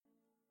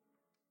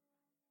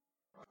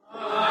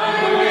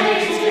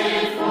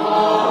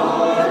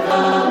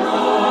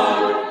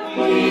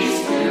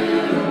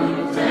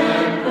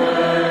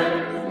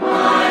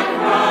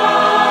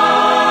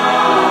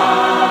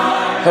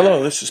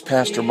this is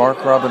Pastor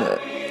Mark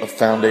Robinette of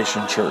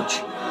Foundation Church.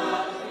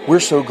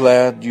 We're so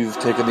glad you've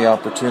taken the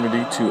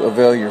opportunity to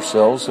avail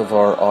yourselves of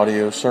our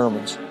audio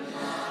sermons.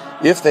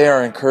 If they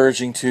are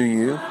encouraging to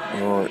you,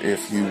 or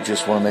if you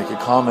just want to make a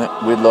comment,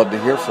 we'd love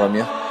to hear from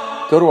you.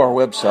 Go to our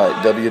website,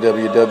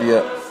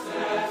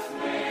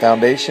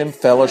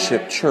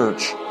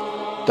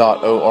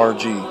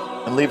 www.foundationfellowshipchurch.org,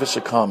 and leave us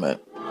a comment.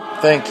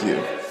 Thank you,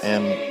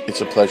 and it's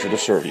a pleasure to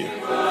serve you.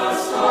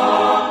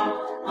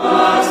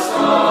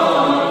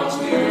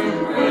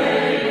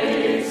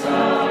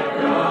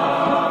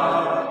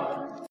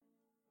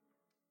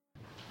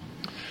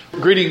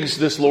 Greetings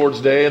this Lord's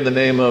Day in the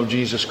name of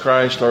Jesus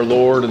Christ, our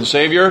Lord and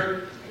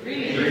Savior.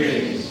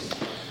 Greetings.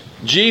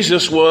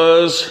 Jesus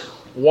was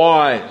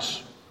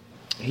wise.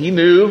 He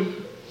knew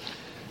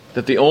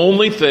that the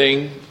only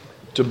thing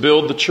to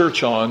build the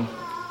church on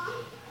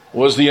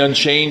was the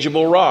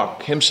unchangeable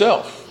rock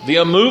himself, the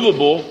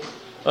immovable,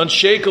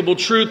 unshakable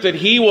truth that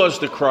he was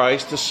the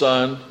Christ, the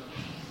Son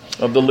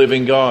of the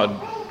living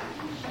God.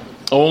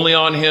 Only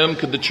on him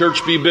could the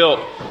church be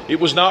built. It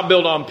was not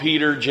built on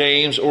Peter,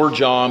 James, or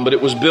John, but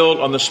it was built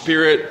on the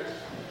Spirit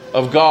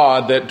of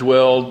God that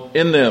dwelled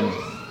in them.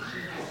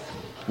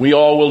 We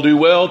all will do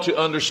well to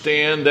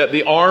understand that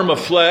the arm of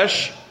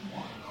flesh,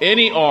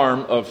 any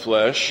arm of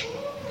flesh,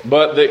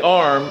 but the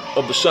arm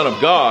of the Son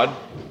of God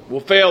will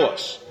fail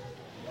us.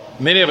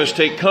 Many of us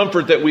take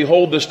comfort that we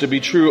hold this to be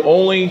true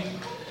only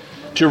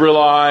to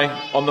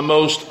rely on the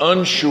most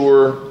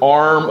unsure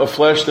arm of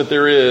flesh that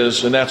there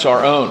is, and that's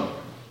our own.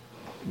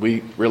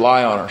 We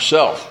rely on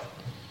ourselves.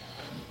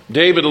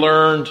 David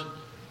learned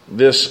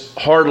this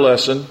hard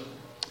lesson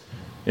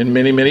in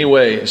many, many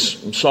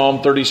ways. In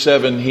Psalm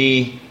 37,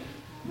 he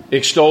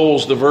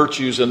extols the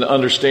virtues and the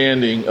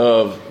understanding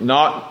of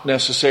not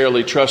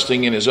necessarily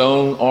trusting in his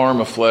own arm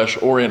of flesh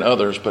or in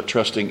others, but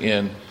trusting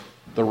in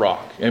the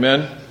rock.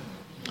 Amen?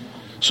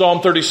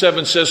 Psalm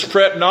 37 says,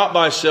 "Fret not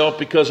thyself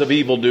because of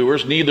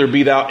evildoers, neither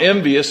be thou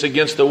envious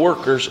against the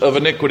workers of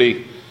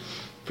iniquity.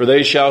 For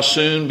they shall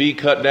soon be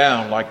cut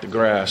down like the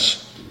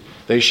grass.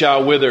 They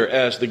shall wither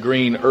as the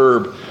green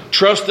herb.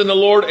 Trust in the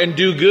Lord and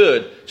do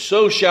good.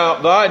 So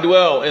shalt thou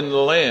dwell in the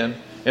land,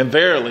 and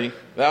verily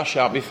thou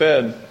shalt be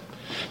fed.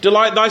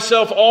 Delight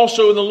thyself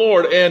also in the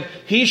Lord, and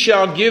he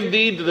shall give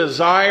thee the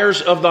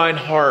desires of thine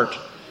heart.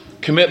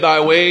 Commit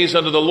thy ways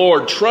unto the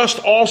Lord. Trust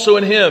also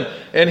in him,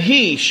 and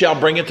he shall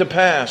bring it to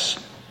pass.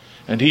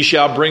 And he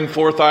shall bring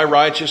forth thy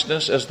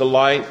righteousness as the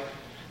light,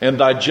 and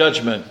thy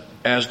judgment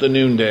as the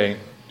noonday.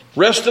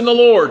 Rest in the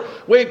Lord.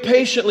 Wait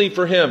patiently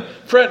for him.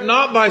 Fret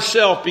not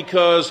thyself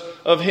because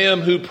of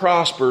him who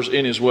prospers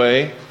in his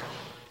way,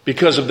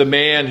 because of the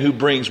man who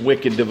brings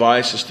wicked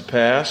devices to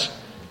pass.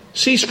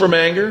 Cease from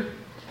anger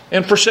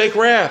and forsake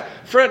wrath.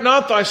 Fret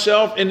not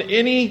thyself in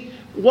any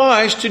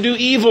wise to do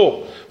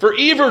evil, for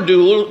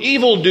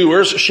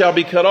evildoers shall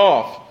be cut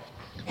off.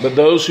 But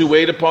those who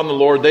wait upon the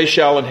Lord, they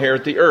shall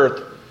inherit the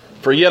earth.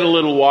 For yet a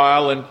little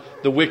while, and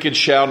the wicked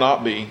shall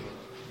not be.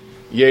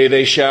 Yea,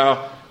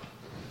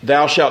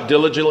 thou shalt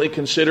diligently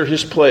consider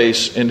his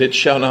place, and it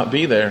shall not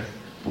be there.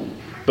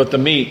 But the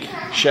meek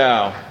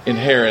shall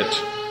inherit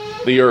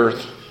the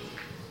earth,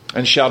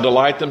 and shall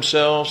delight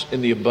themselves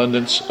in the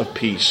abundance of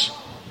peace.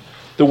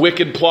 The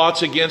wicked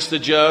plots against the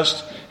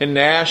just, and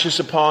gnashes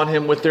upon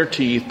him with their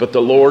teeth, but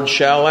the Lord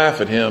shall laugh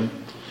at him,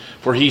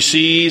 for he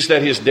sees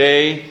that his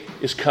day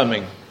is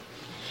coming.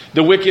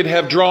 The wicked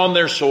have drawn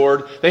their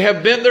sword, they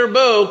have bent their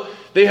bow,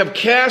 they have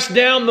cast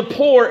down the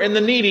poor and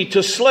the needy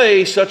to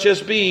slay such as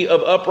be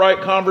of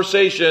upright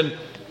conversation,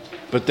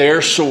 but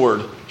their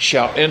sword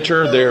shall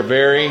enter their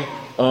very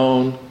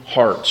own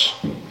hearts,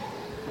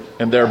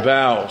 and their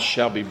bows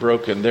shall be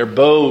broken, their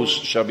bows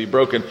shall be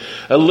broken.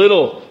 A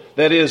little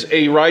that is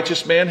a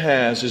righteous man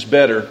has is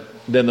better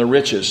than the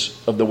riches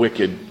of the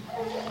wicked.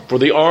 For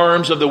the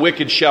arms of the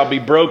wicked shall be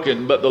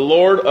broken, but the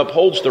Lord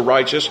upholds the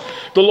righteous.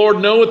 The Lord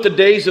knoweth the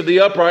days of the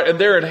upright, and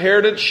their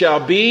inheritance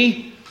shall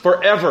be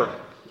forever.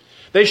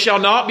 They shall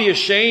not be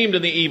ashamed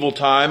in the evil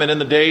time, and in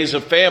the days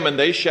of famine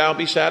they shall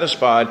be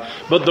satisfied.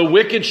 But the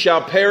wicked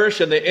shall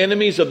perish, and the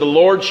enemies of the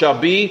Lord shall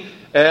be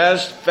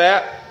as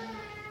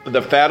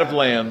the fat of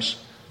lambs.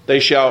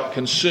 They shall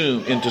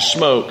consume into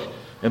smoke,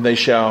 and they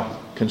shall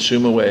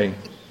consume away.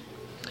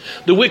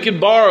 The wicked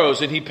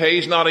borrows, and he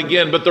pays not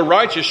again, but the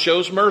righteous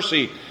shows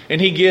mercy, and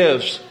he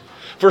gives.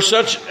 For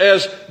such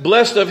as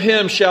blessed of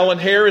him shall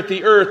inherit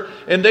the earth,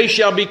 and they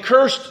shall be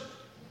cursed,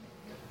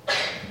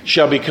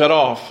 shall be cut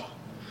off.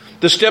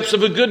 The steps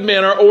of a good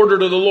man are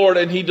ordered of the Lord,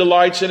 and he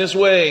delights in his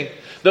way.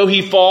 Though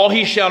he fall,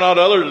 he shall not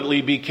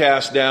utterly be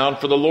cast down,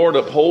 for the Lord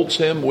upholds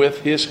him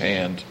with his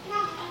hand.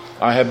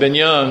 I have been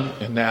young,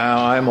 and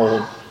now I am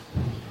old.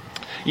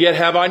 Yet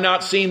have I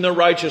not seen the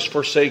righteous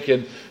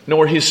forsaken,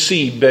 nor his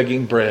seed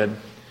begging bread.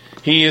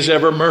 He is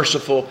ever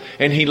merciful,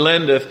 and he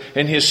lendeth,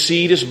 and his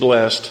seed is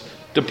blessed.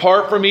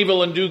 Depart from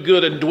evil and do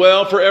good, and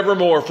dwell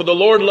forevermore. For the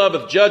Lord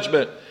loveth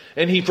judgment,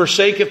 and he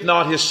forsaketh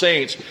not his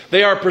saints.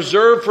 They are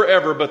preserved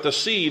forever, but the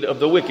seed of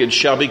the wicked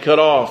shall be cut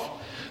off.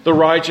 The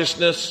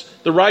righteousness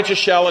The righteous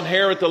shall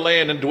inherit the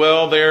land and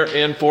dwell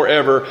therein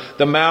forever.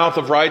 The mouth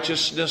of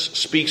righteousness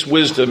speaks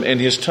wisdom, and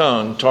his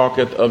tongue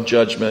talketh of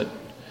judgment.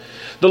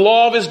 The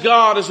law of his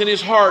God is in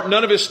his heart.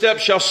 None of his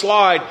steps shall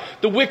slide.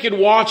 The wicked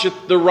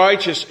watcheth the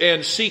righteous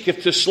and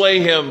seeketh to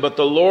slay him. But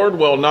the Lord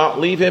will not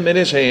leave him in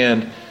his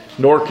hand,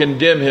 nor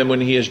condemn him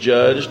when he is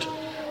judged.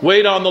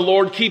 Wait on the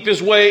Lord, keep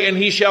his way, and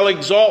he shall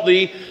exalt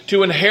thee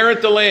to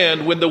inherit the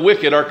land when the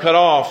wicked are cut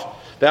off.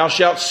 Thou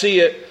shalt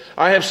see it.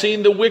 I have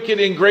seen the wicked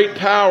in great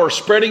power,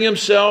 spreading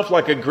himself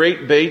like a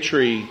great bay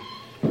tree.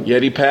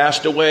 Yet he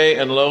passed away,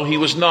 and lo, he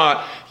was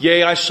not.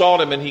 Yea, I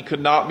sought him, and he could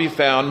not be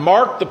found.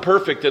 Mark the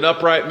perfect and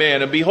upright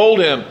man, and behold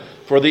him,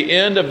 for the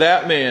end of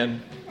that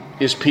man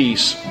is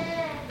peace.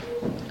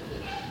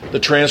 The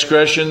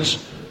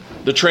transgressors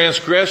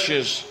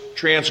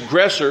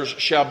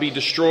shall be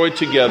destroyed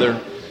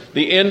together.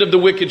 The end of the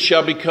wicked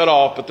shall be cut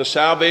off, but the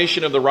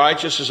salvation of the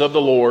righteous is of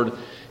the Lord.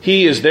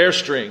 He is their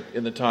strength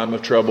in the time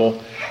of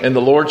trouble, and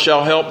the Lord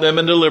shall help them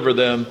and deliver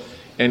them,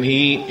 and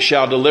he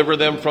shall deliver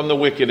them from the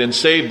wicked and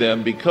save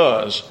them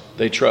because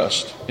they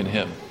trust in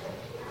him.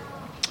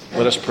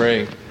 Let us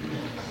pray.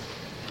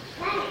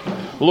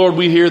 Lord,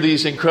 we hear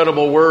these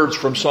incredible words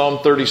from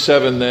Psalm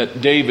 37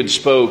 that David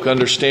spoke,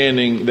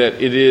 understanding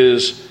that it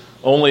is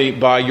only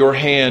by your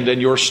hand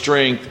and your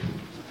strength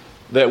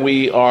that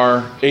we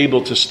are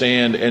able to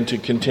stand and to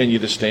continue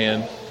to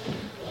stand.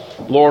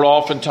 Lord,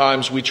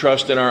 oftentimes we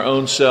trust in our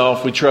own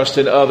self, we trust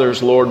in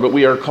others, Lord, but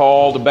we are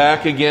called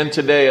back again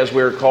today as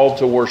we are called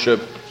to worship,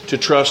 to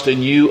trust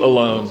in you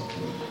alone.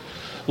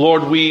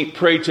 Lord, we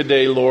pray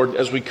today, Lord,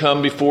 as we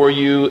come before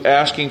you,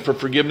 asking for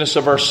forgiveness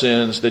of our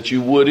sins, that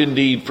you would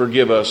indeed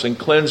forgive us and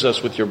cleanse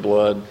us with your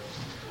blood.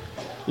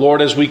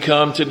 Lord, as we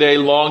come today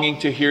longing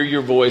to hear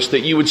your voice,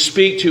 that you would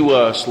speak to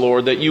us,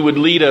 Lord, that you would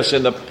lead us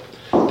in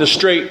the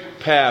straight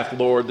path,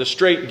 Lord, the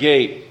straight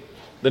gate,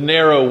 the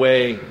narrow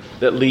way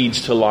that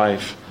leads to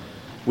life.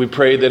 We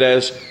pray that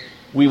as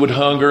we would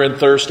hunger and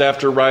thirst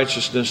after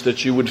righteousness,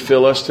 that you would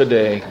fill us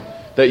today,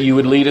 that you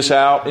would lead us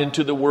out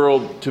into the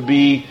world to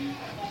be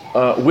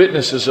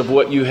witnesses of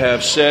what you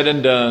have said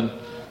and done,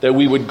 that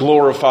we would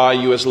glorify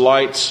you as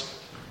lights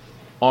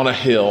on a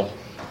hill,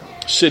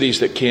 cities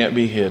that can't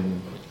be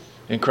hidden.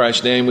 In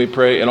Christ's name we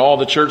pray. And all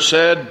the church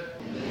said,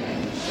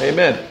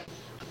 Amen.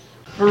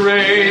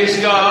 Praise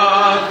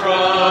God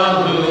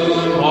from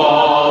whom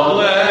all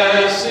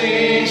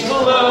blessings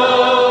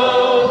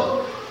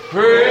flow.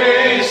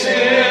 Praise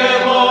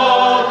him,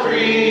 all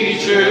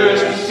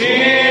creatures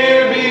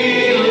here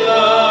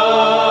below.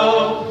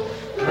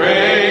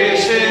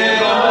 Praise him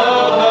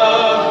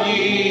above,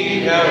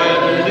 ye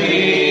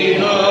heavenly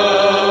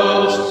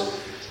hosts.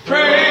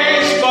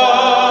 Praise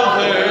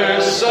Father,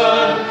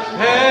 Son,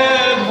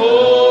 and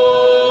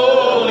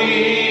Holy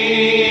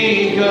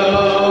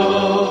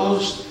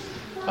Ghost.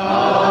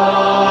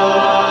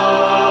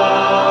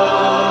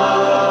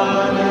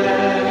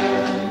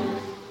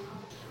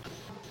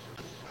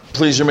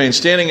 Please remain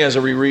standing as I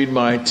reread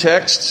my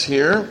texts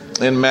here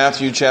in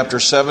Matthew chapter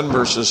 7,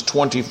 verses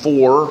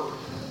 24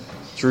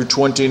 through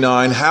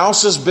 29.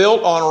 Houses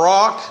built on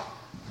rock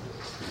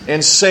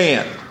and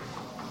sand.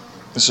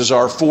 This is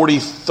our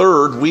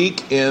 43rd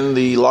week in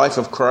the life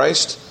of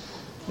Christ,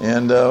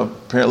 and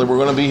apparently we're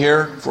going to be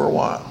here for a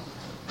while.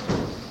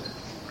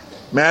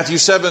 Matthew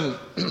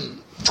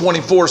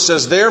 7:24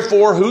 says,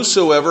 Therefore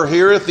whosoever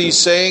heareth these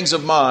sayings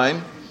of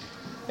mine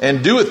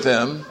and doeth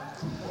them,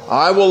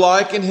 I will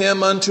liken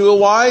him unto a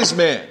wise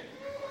man,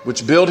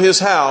 which built his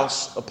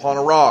house upon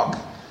a rock.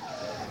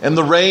 And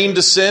the rain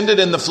descended,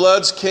 and the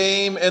floods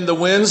came, and the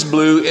winds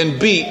blew and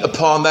beat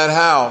upon that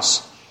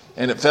house.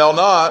 And it fell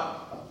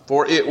not,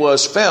 for it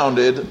was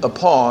founded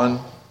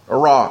upon a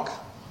rock.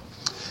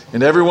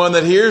 And everyone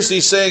that hears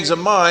these sayings of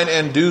mine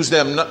and doeth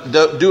them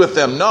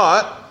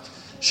not,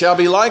 shall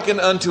be likened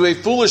unto a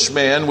foolish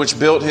man, which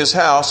built his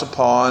house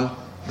upon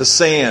the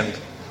sand.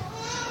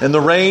 And the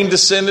rain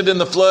descended,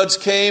 and the floods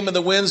came, and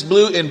the winds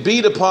blew and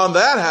beat upon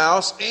that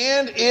house,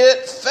 and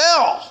it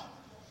fell.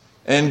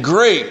 And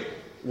great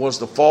was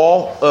the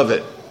fall of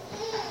it.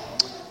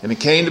 And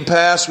it came to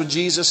pass, when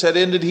Jesus had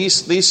ended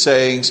these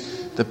sayings,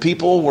 the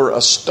people were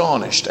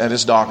astonished at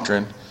his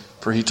doctrine,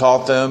 for he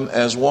taught them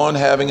as one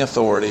having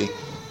authority,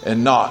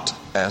 and not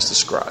as the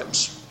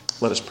scribes.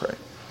 Let us pray.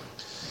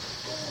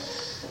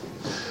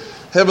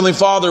 Heavenly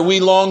Father, we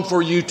long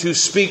for you to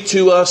speak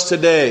to us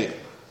today.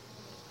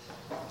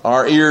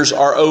 Our ears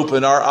are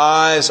open, our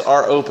eyes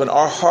are open,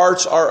 our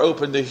hearts are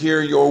open to hear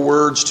your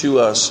words to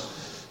us.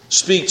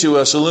 Speak to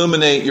us,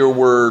 illuminate your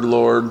word,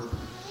 Lord.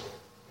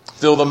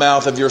 Fill the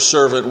mouth of your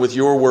servant with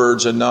your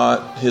words and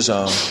not his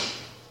own.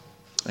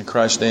 In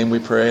Christ's name we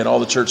pray. And all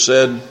the church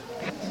said,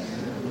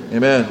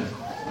 Amen.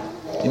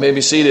 You may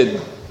be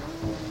seated.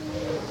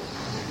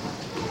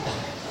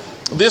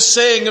 This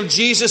saying of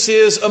Jesus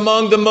is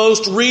among the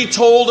most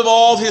retold of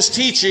all his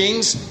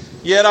teachings,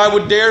 yet I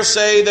would dare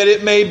say that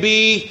it may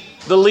be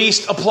the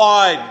least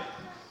applied.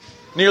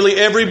 Nearly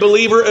every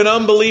believer and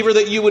unbeliever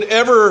that you would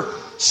ever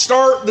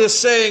start this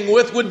saying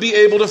with would be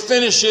able to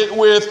finish it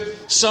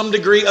with some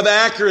degree of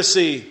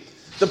accuracy.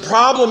 The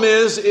problem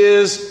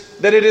is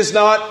that it is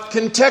not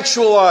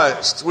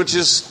contextualized, which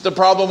is the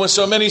problem with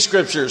so many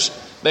scriptures.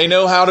 They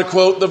know how to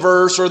quote the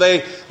verse, or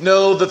they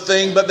know the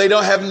thing, but they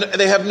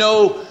have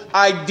no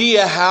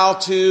idea how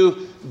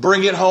to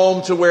bring it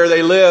home to where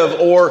they live,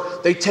 or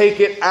they take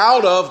it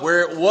out of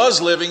where it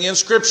was living in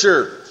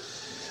Scripture.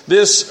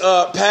 This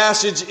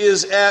passage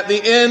is at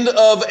the end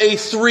of a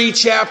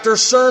 3-chapter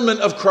sermon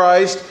of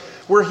Christ,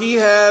 where he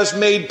has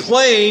made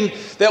plain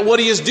that what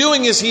he is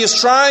doing is he is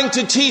trying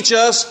to teach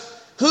us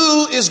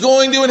who is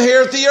going to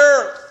inherit the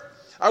earth.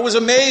 I was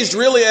amazed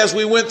really as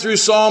we went through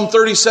Psalm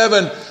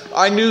 37.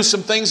 I knew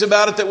some things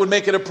about it that would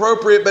make it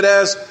appropriate, but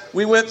as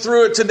we went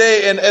through it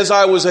today, and as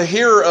I was a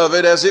hearer of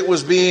it, as it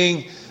was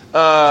being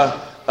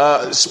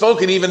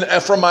spoken even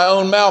from my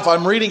own mouth,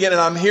 I'm reading it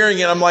and I'm hearing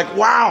it. I'm like,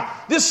 wow,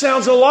 this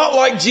sounds a lot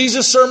like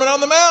Jesus' Sermon on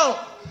the Mount.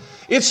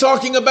 It's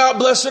talking about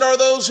blessed are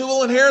those who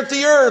will inherit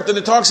the earth, and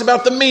it talks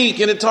about the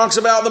meek, and it talks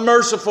about the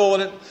merciful,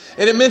 and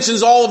it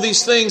mentions all of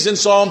these things in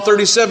Psalm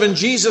 37.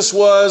 Jesus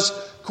was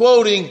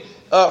quoting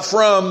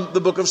from the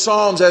book of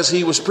Psalms as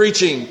he was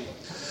preaching.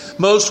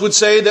 Most would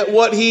say that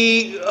what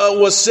he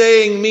was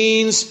saying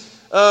means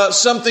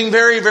something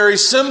very, very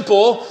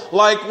simple,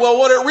 like, well,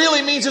 what it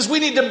really means is we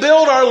need to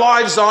build our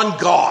lives on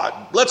God.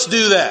 Let's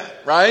do that,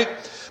 right?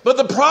 But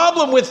the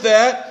problem with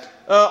that,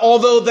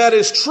 although that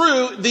is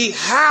true, the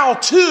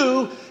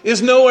how-to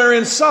is nowhere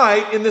in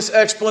sight in this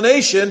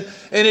explanation,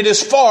 and it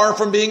is far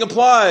from being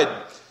applied.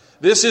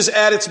 This is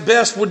at its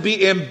best would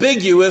be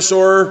ambiguous,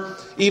 or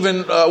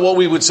even what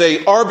we would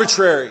say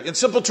arbitrary. In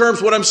simple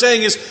terms, what I'm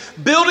saying is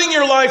building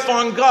your life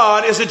on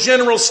God is a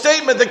general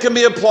statement that can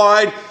be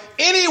applied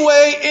any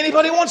way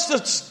anybody wants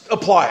to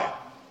apply it.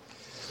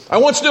 I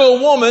once knew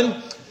a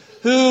woman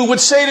who would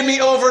say to me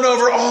over and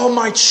over, oh,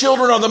 my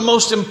children are the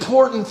most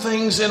important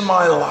things in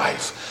my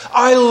life.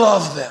 I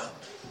love them.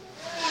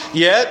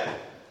 Yet,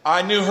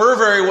 I knew her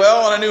very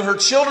well, and I knew her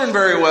children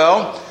very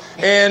well.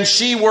 And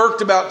she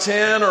worked about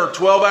 10 or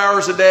 12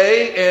 hours a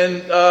day,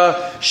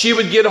 and she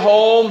would get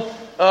home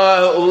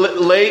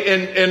late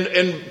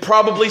and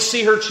probably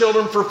see her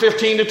children for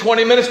 15 to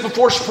 20 minutes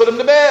before she put them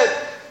to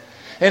bed.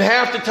 And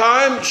half the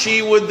time,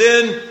 she would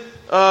then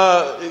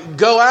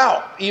go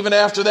out, even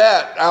after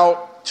that,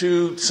 out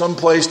to some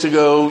place to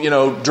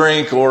go,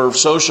 drink or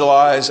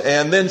socialize.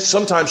 And then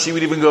sometimes she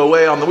would even go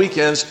away on the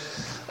weekends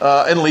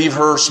and leave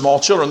her small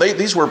children.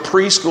 These were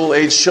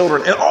preschool-age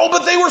children.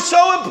 But they were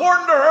so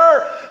important to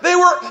her. They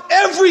were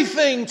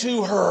everything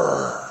to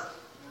her.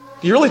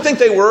 Do you really think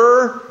they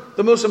were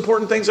the most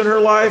important things in her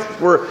life?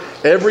 Were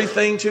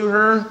everything to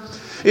her?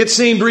 It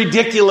seemed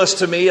ridiculous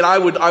to me, and I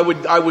would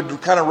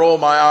kind of roll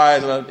my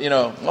eyes, and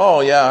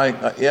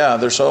yeah,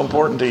 they're so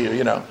important to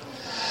you,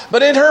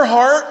 But in her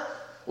heart,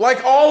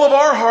 like all of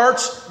our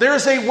hearts,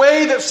 there's a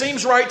way that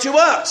seems right to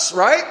us,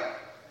 right?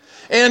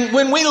 And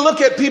when we look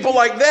at people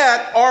like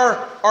that,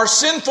 our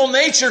sinful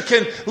nature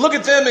can look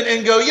at them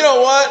and go, you know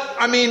what?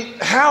 I mean,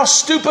 how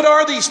stupid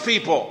are these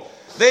people?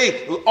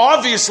 They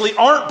obviously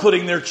aren't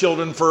putting their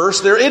children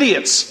first. They're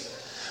idiots.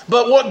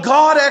 But what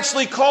God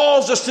actually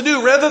calls us to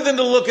do, rather than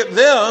to look at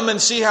them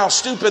and see how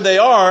stupid they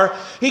are,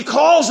 He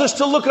calls us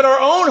to look at our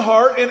own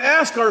heart and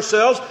ask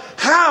ourselves,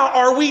 how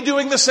are we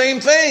doing the same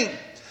thing?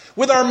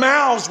 With our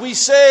mouths, we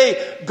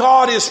say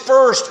God is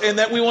first and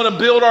that we want to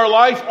build our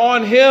life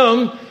on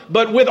Him.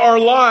 But with our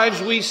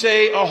lives, we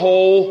say a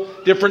whole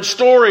different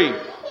story.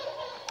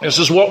 This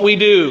is what we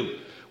do.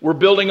 We're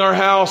building our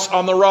house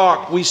on the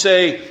rock. We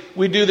say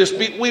we do this.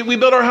 We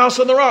build our house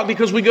on the rock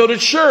because we go to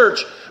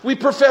church. We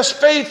profess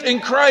faith in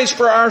Christ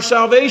for our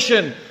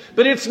salvation.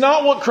 But it's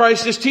not what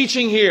Christ is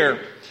teaching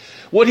here.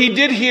 What He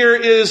did here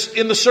is,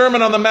 in the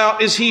Sermon on the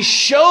Mount, is He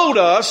showed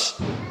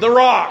us the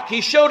rock.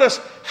 He showed us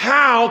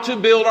how to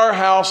build our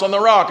house on the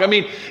rock. I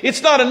mean,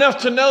 it's not enough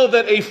to know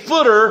that a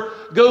footer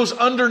goes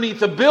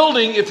underneath a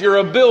building. If you're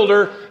a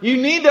builder, you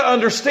need to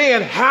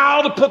understand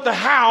how to put the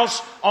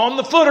house on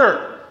the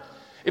footer.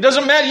 It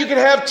doesn't matter. You could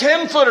have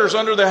 10 footers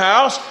under the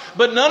house,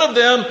 but none of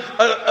them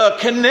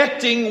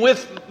connecting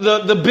with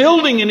the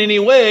building in any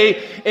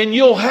way. And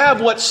you'll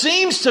have what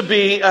seems to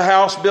be a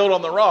house built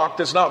on the rock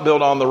that's not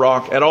built on the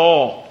rock at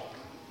all.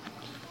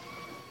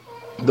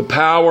 The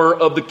power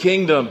of the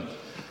kingdom,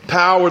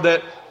 power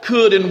that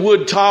could and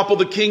would topple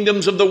the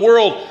kingdoms of the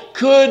world,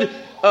 could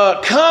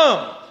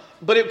come.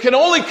 But it can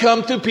only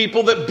come through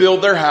people that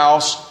build their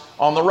house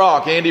on the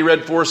rock. Andy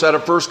read for us out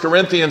of 1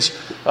 Corinthians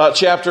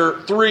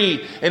chapter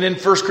 3. And in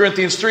 1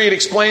 Corinthians 3, it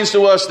explains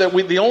to us that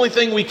the only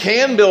thing we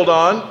can build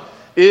on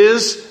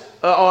is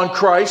on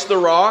Christ, the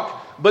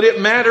rock. But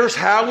it matters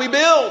how we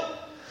build.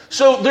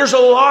 So there's a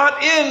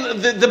lot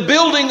in the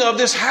building of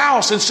this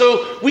house. And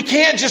so we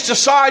can't just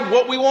decide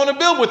what we want to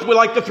build with. We're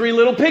like the 3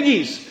 little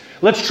piggies.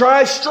 Let's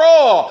try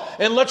straw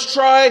and let's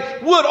try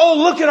wood.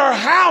 Oh, look at our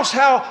house,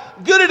 how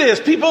good it is.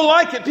 People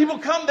like it. People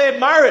come, they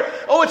admire it.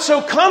 Oh, it's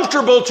so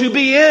comfortable to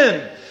be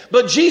in.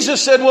 But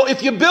Jesus said, well,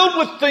 if you build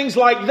with things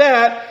like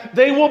that,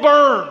 they will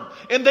burn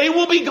and they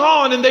will be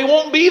gone and they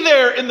won't be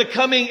there in the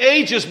coming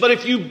ages. But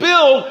if you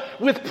build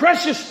with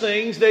precious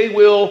things, they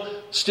will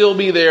still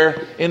be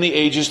there in the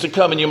ages to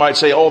come. And you might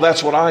say, oh,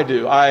 that's what I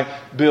do. I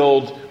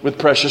build with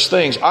precious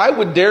things. I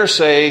would dare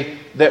say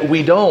that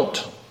we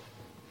don't.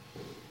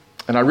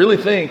 And I really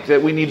think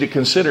that we need to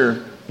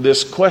consider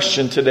this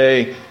question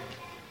today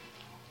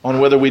on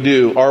whether we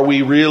do. Are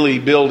we really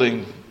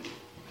building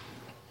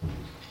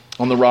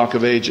on the rock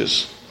of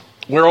ages?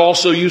 We're all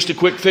so used to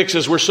quick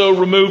fixes. We're so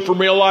removed from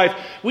real life.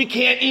 We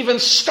can't even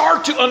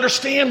start to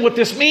understand what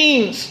this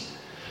means.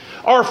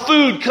 Our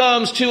food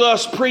comes to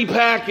us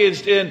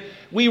prepackaged, and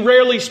we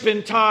rarely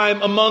spend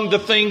time among the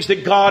things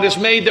that God has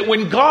made. That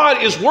when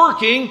God is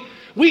working,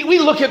 we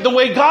look at the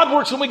way God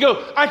works and we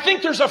go, I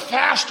think there's a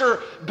faster,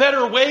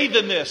 better way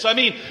than this. I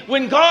mean,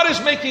 when God is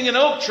making an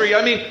oak tree,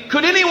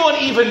 could anyone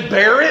even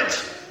bear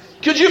it?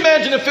 Could you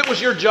imagine if it was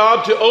your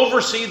job to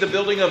oversee the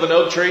building of an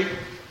oak tree?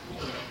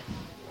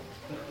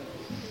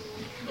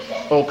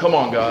 Oh, come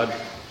on, God.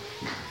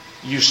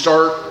 You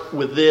start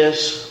with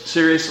this,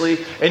 seriously,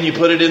 and you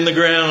put it in the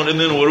ground, and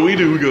then what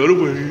do? We got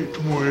to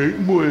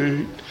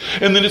wait.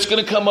 And then it's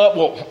going to come up.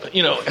 Well,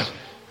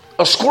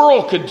 a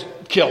squirrel could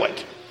kill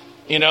it.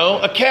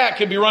 A cat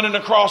could be running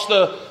across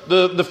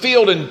the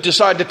field and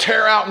decide to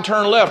tear out and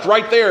turn left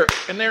right there,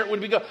 and there it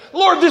would be gone.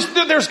 Lord,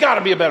 there's got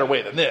to be a better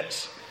way than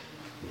this.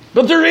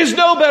 But there is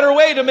no better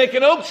way to make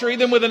an oak tree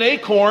than with an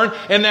acorn,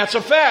 and that's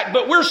a fact.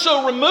 But we're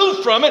so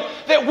removed from it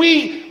that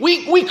we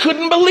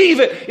couldn't believe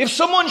it. If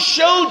someone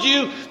showed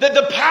you that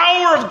the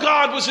power of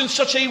God was in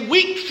such a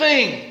weak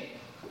thing,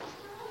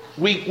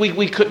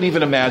 we couldn't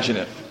even imagine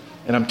it.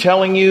 And I'm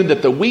telling you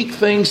that the weak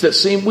things that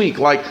seem weak,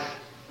 like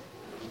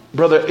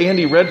Brother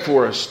Andy read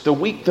for us, the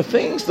weak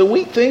things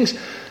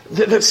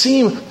that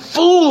seem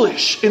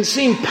foolish and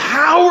seem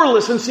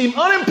powerless and seem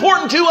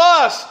unimportant to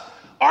us,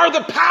 are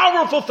the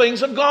powerful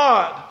things of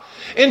God.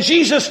 And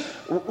Jesus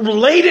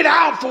laid it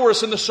out for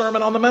us in the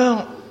Sermon on the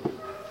Mount.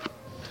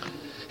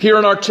 Here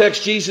in our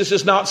text, Jesus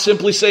is not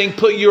simply saying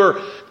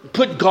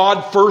put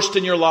God first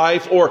in your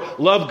life or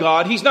love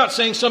God. He's not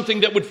saying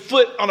something that would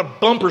fit on a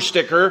bumper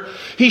sticker.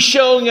 He's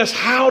showing us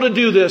how to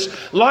do this.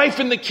 Life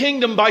in the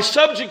kingdom by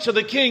subjects of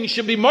the king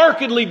should be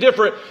markedly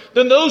different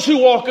than those who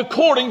walk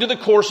according to the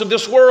course of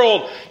this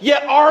world.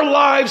 Yet our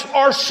lives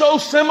are so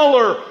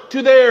similar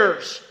to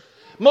theirs.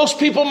 Most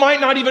people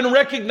might not even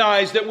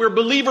recognize that we're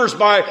believers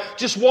by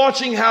just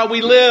watching how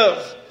we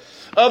live.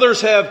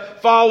 Others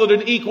have followed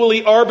an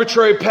equally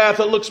arbitrary path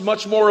that looks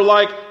much more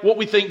like what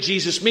we think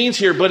Jesus means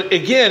here. But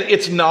again,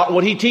 it's not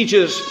what he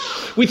teaches.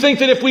 We think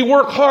that if we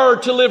work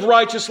hard to live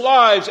righteous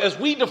lives, as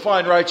we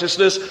define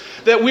righteousness,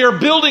 that we are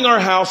building our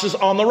houses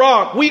on the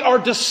rock. We are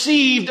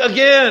deceived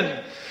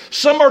again.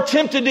 Some are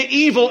tempted to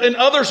evil and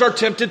others are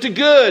tempted to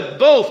good.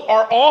 Both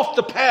are off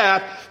the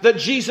path that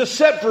Jesus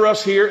set for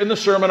us here in the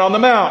Sermon on the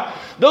Mount.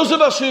 Those of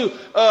us who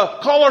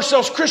call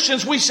ourselves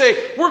Christians, we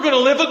say, we're going to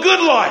live a good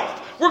life.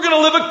 We're going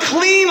to live a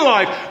clean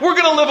life. We're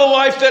going to live a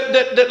life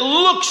that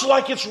looks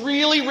like it's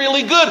really,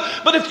 really good.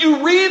 But if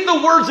you read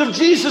the words of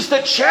Jesus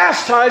that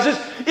chastises,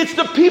 it's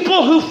the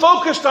people who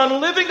focused on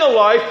living a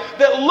life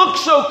that looked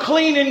so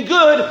clean and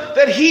good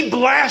that he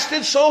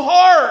blasted so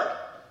hard.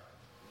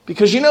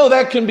 Because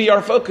that can be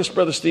our focus,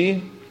 Brother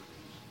Steve.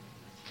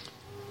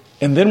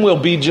 And then we'll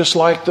be just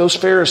like those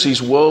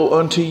Pharisees. Woe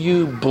unto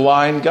you,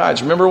 blind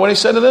guides. Remember what he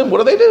said to them?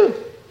 What do?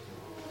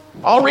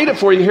 I'll read it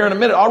for you here in a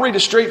minute. I'll read it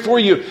straight for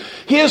you.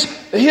 His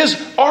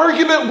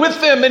argument with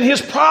them and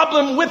his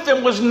problem with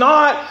them was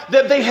not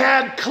that they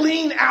had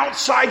clean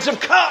outsides of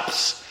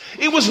cups.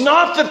 It was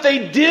not that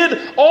they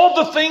did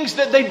all the things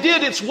that they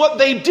did. It's what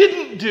they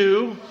didn't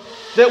do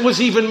that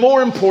was even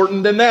more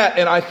important than that.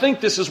 And I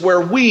think this is where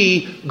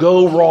we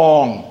go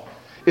wrong.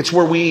 It's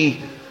where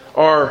we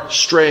are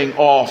straying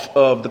off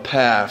of the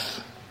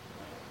path.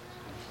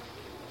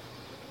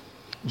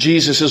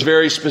 Jesus is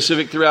very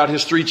specific throughout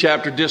his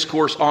 3-chapter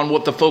discourse on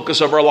what the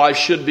focus of our life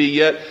should be,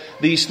 yet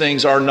these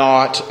things are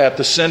not at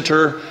the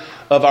center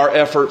of our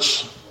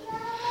efforts.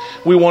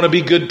 We want to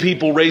be good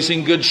people,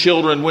 raising good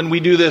children. When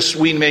we do this,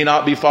 we may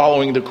not be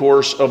following the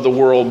course of the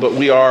world, but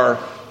we are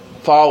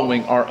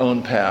following our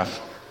own path.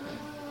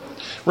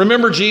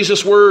 Remember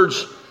Jesus'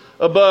 words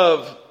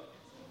above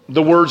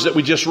the words that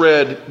we just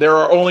read. There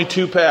are only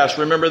 2 paths.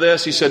 Remember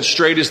this? He said,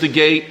 straight is the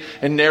gate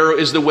and narrow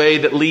is the way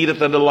that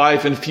leadeth unto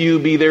life, and few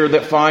be there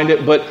that find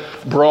it. But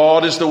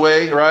broad is the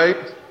way, right,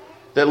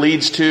 that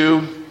leads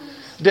to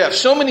death.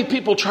 So many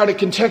people try to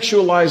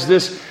contextualize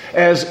this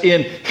as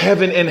in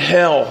heaven and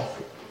hell.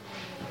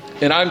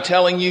 And I'm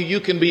telling you, you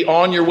can be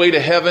on your way to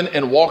heaven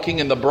and walking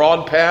in the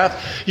broad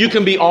path. You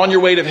can be on your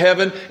way to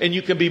heaven and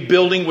you can be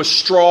building with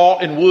straw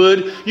and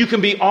wood. You can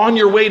be on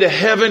your way to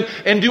heaven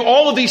and do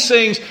all of these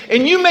things.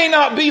 And you may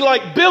not be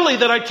like Billy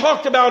that I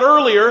talked about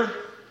earlier.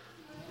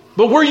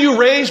 But were you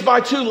raised by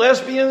 2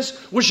 lesbians?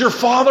 Was your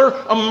father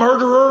a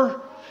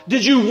murderer?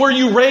 Were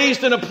you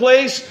raised in a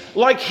place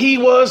like he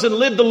was and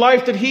lived the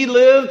life that he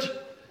lived?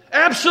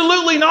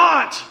 Absolutely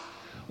not.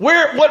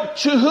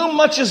 To whom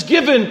much is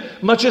given,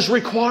 much is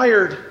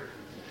required.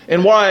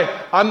 And why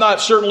I'm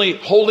not certainly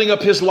holding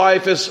up his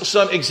life as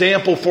some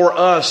example for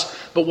us,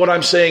 but what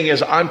I'm saying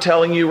is I'm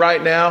telling you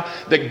right now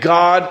that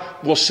God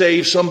will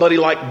save somebody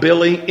like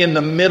Billy in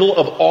the middle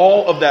of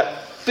all of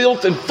that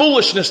filth and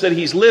foolishness that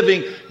he's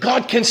living.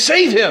 God can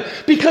save him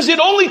because it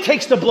only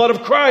takes the blood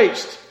of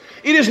Christ.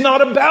 It is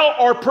not about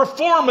our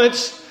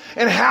performance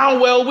and how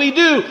well we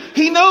do.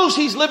 He knows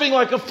he's living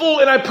like a fool,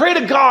 and I pray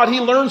to God he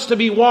learns to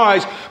be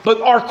wise. But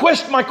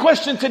my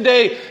question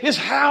today is,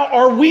 how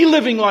are we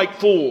living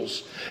like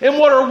fools? And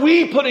what are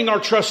we putting our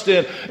trust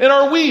in? And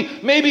are we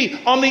maybe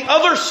on the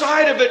other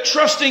side of it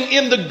trusting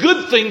in the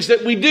good things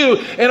that we do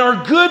and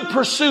our good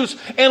pursuits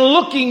and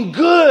looking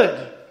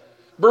good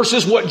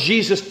versus what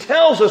Jesus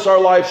tells us our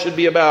life should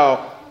be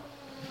about?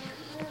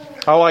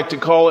 I like to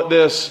call it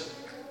this: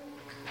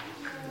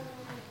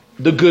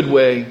 the good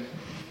way.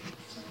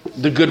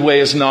 The good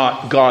way is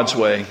not God's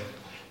way.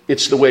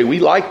 It's the way we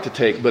like to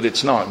take, but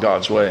it's not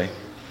God's way.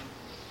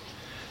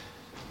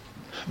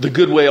 The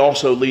good way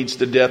also leads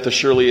to death as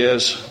surely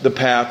as the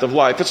path of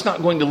life. It's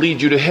not going to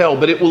lead you to hell,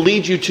 but it will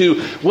lead you to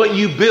what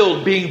you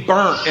build being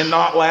burnt and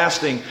not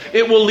lasting.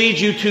 It will lead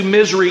you to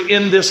misery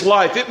in this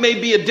life. It may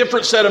be a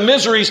different set of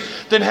miseries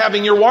than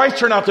having your wife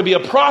turn out to be a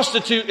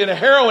prostitute and a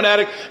heroin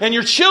addict and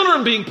your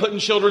children being put in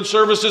children's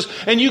services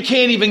and you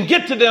can't even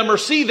get to them or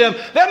see them.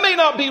 That may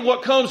not be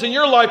what comes in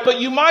your life,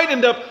 but you might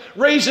end up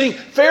raising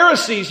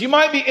Pharisees. You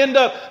might end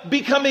up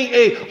becoming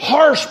a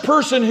harsh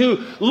person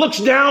who looks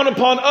down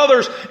upon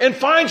others and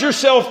finds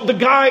yourself the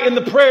guy in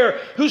the prayer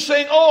who's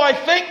saying, oh, I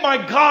thank my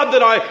God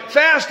that I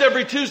fast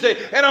every Tuesday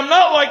and I'm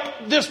not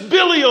like this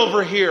Billy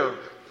over here.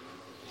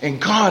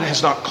 And God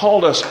has not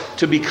called us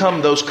to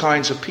become those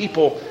kinds of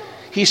people.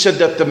 He said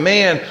that the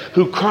man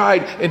who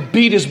cried and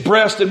beat his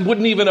breast and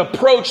wouldn't even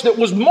approach, that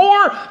was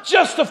more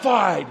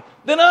justified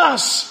than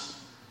us,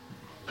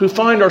 who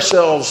find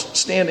ourselves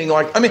standing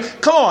like,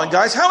 come on,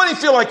 guys. How many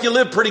feel like you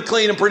live pretty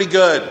clean and pretty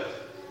good?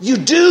 You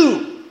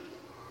do.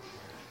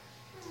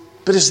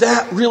 But is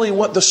that really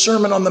what the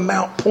Sermon on the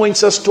Mount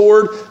points us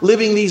toward?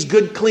 Living these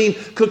good, clean,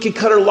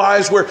 cookie-cutter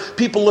lives where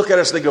people look at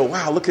us, they go,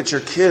 wow, look at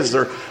your kids.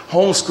 They're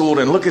homeschooled,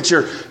 and look at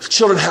your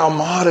children, how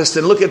modest,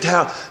 and look at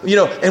how,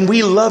 and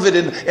we love it,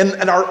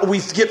 and we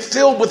get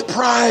filled with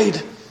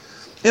pride.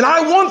 And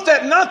I want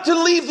that, not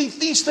to leave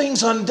these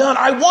things undone.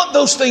 I want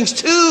those things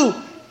too.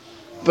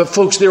 But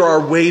folks, there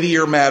are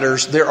weightier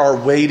matters. There are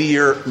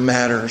weightier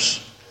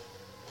matters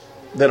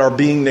that are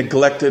being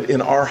neglected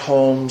in our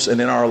homes and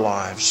in our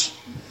lives.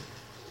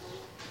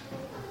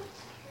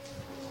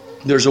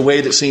 There's a way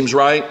that seems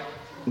right.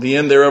 The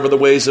end thereof are the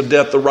ways of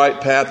death, the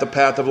right path, the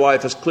path of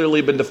life has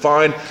clearly been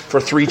defined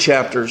for 3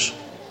 chapters.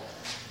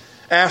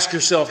 Ask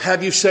yourself,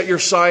 have you set your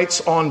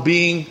sights on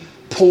being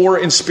poor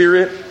in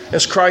spirit,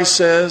 as Christ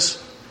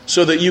says,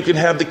 so that you can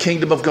have the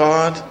kingdom of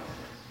God?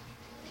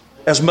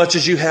 As much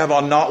as you have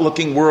on not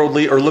looking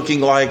worldly or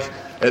looking like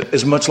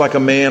as much like a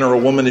man or a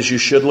woman as you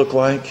should look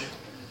like?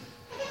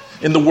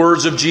 In the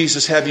words of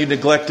Jesus, have you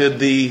neglected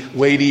the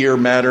weightier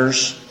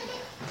matters?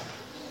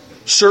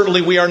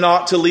 Certainly we are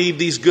not to leave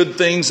these good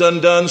things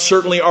undone.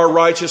 Certainly our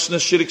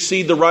righteousness should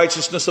exceed the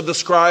righteousness of the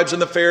scribes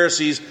and the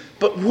Pharisees.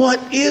 But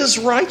what is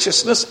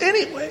righteousness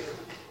anyway?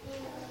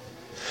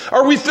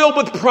 Are we filled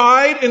with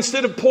pride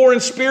instead of poor in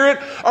spirit?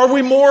 Are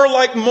we more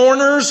like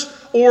mourners,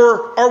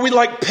 or are we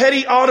like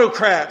petty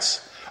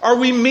autocrats? Are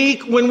we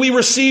meek when we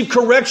receive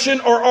correction,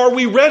 or are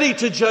we ready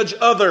to judge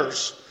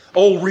others?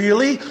 Oh,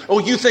 really? Oh,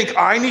 you think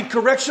I need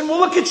correction?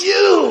 Well, look at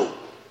you.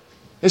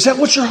 Is that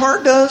what your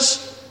heart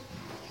does?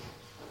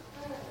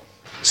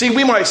 See,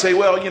 we might say,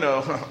 well,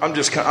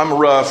 I'm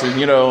rough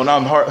and, and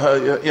I'm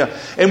hard. Yeah.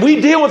 And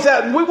we deal with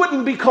that. And we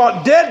wouldn't be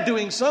caught dead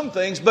doing some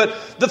things. But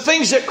the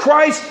things that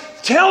Christ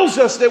tells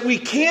us that we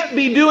can't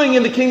be doing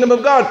in the kingdom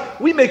of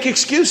God, we make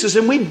excuses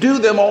and we do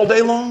them all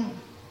day long.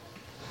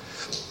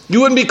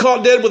 You wouldn't be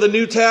caught dead with a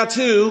new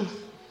tattoo.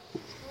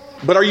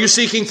 But are you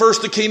seeking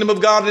first the kingdom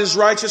of God and His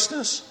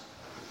righteousness?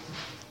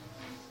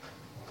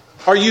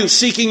 Are you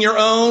seeking your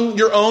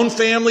own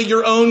family,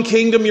 your own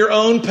kingdom, your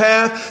own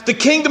path? The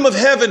kingdom of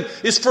heaven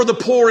is for the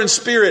poor in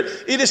spirit.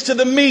 It is to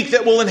the meek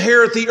that will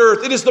inherit the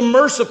earth. It is the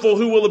merciful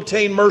who will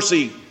obtain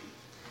mercy.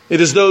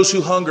 It is those who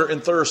hunger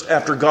and thirst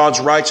after God's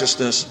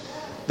righteousness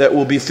that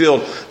will be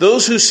filled.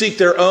 Those who seek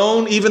their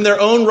own, even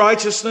their own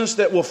righteousness,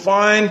 that will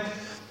find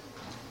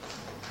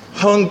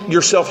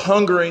yourself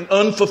hungering,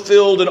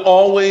 unfulfilled, and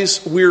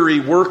always weary,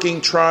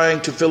 working,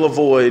 trying to fill a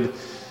void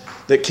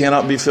that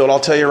cannot be filled. I'll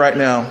tell you right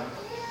now,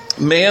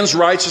 man's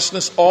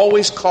righteousness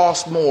always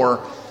costs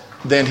more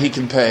than he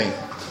can pay.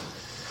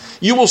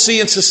 You will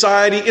see in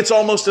society, it's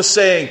almost a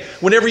saying.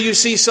 Whenever you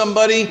see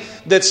somebody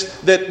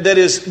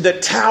that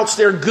touts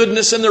their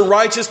goodness and their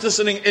righteousness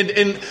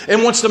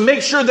and wants to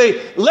make sure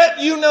they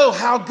let you know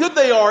how good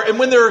they are, and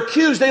when they're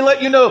accused, they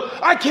let you know,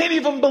 I can't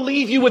even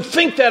believe you would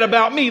think that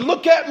about me.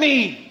 Look at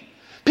me.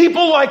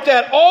 People like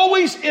that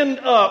always end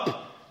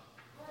up,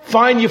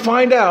 you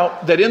find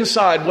out that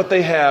inside what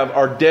they have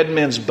are dead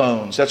men's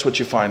bones. That's what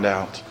you find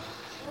out.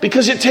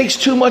 Because it takes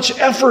too much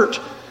effort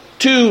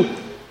to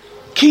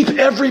keep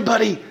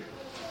everybody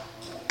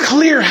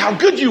clear how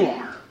good you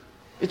are.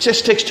 It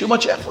just takes too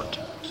much effort.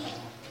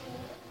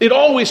 It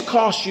always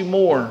costs you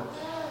more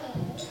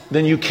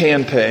than you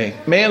can pay.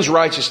 Man's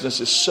righteousness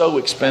is so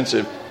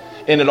expensive,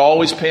 and it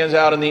always pans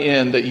out in the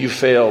end that you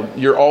failed.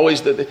 They're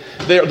always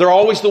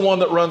the one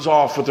that runs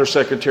off with their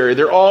secretary.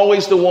 They're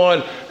always the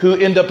one who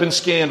end up in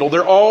scandal.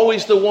 They're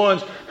always the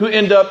ones who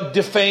end up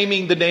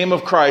defaming the name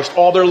of Christ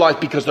all their life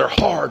because they're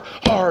hard,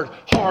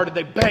 and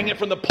they bang it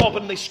from the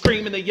pulpit, and they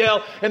scream, and they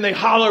yell, and they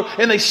holler,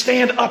 and they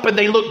stand up, and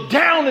they look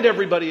down at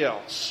everybody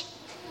else.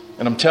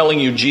 And I'm telling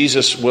you,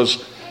 Jesus,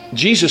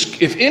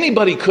 if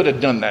anybody could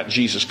have done that,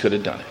 Jesus could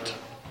have done it.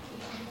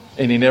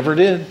 And he never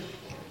did.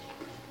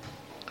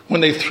 When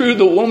they threw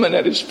the woman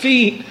at his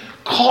feet,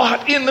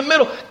 caught in the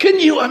middle. Can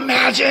you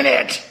imagine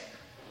it?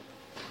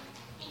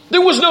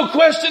 There was no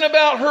question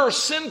about her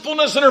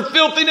sinfulness and her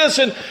filthiness,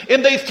 and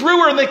they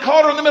threw her and they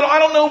caught her in the middle. I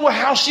don't know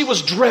how she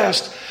was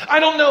dressed. I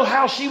don't know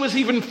how she was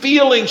even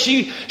feeling.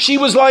 She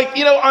was like,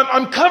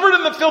 I'm covered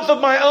in the filth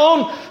of my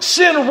own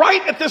sin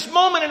right at this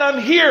moment, and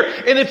I'm here.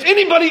 And if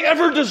anybody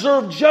ever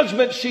deserved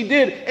judgment, she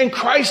did. And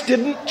Christ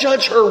didn't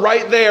judge her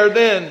right there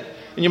then.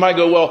 And you might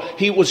go,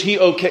 well, was he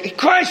okay?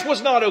 Christ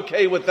was not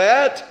okay with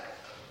that.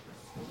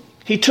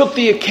 He took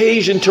the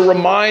occasion to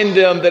remind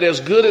them that as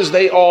good as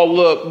they all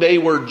looked, they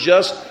were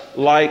just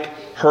like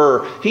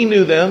her. He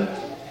knew them.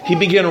 He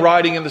began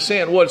writing in the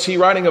sand. What's he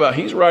writing about?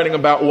 He's writing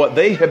about what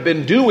they have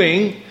been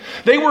doing.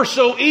 They were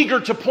so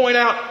eager to point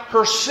out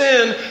her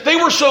sin. They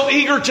were so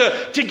eager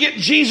to get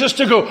Jesus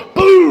to go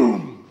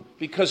boom,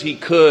 because he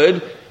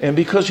could and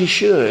because he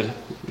should.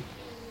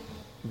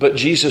 But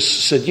Jesus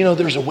said,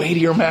 there's a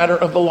weightier matter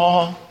of the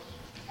law.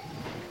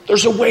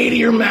 There's a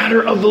weightier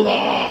matter of the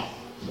law.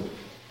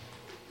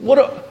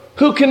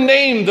 Who can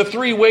name the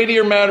 3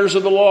 weightier matters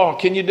of the law?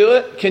 Can you do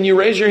it? Can you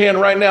raise your hand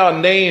right now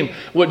and name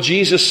what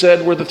Jesus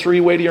said were the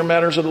 3 weightier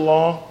matters of the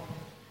law?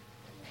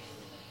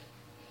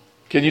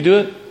 Can you do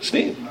it,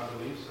 Steve? I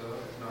believe so.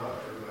 If not,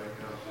 everybody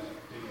can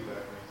just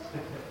piggyback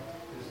me.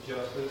 It's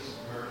justice,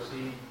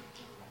 mercy,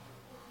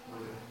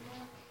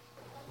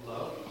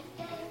 love.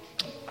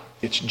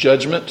 It's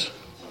judgment,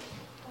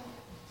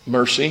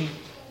 mercy,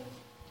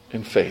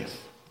 and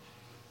faith.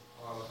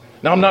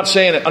 Now, I'm not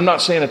saying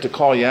it to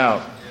call you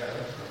out.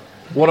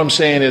 What I'm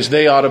saying is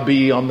they ought to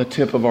be on the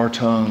tip of our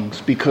tongues,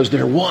 because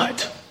they're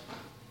what?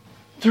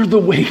 They're the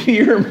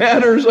weightier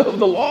matters of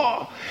the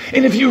law.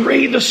 And if you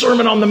read the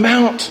Sermon on the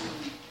Mount,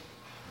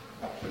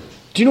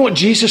 do you know what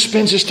Jesus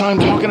spends his time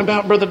talking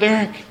about, Brother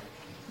Derek?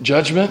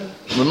 Judgment.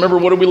 Remember,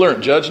 what did we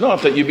learn? Judge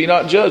not, that you be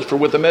not judged. For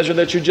with the measure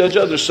that you judge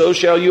others, so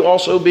shall you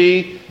also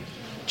be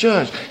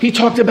judged. He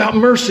talked about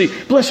mercy.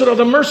 Blessed are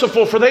the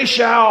merciful, for they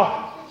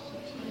shall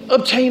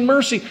obtain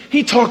mercy.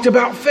 He talked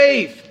about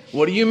faith.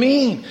 What do you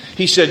mean?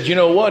 He said, you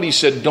know what? He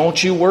said,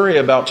 don't you worry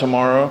about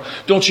tomorrow.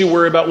 Don't you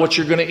worry about what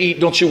you're going to eat.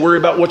 Don't you worry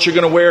about what you're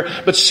going to wear.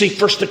 But seek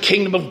first the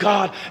kingdom of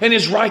God and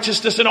his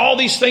righteousness, and all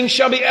these things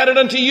shall be added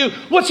unto you.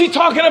 What's he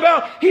talking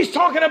about? He's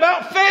talking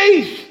about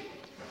faith.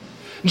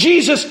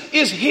 Jesus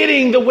is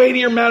hitting the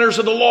weightier matters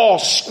of the law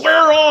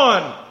square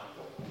on.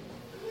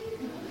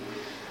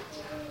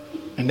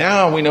 And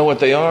now we know what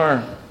they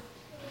are.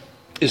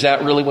 Is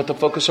that really what the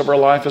focus of our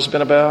life has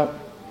been about?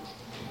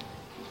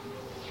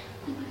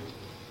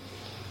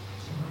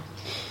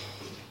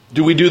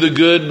 Do we do the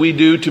good we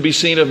do to be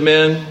seen of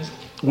men?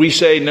 We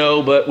say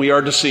no, but we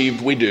are deceived.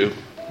 We do.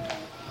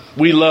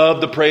 We love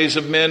the praise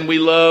of men. We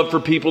love for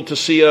people to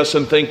see us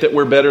and think that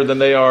we're better than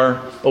they are.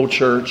 Oh,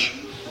 church.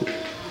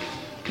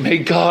 May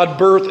God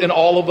birth in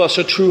all of us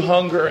a true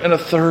hunger and a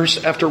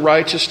thirst after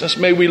righteousness.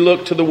 May we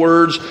look to the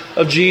words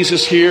of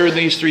Jesus here in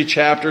these 3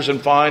 chapters and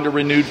find a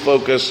renewed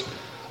focus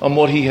on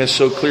what he has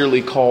so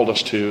clearly called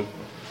us to.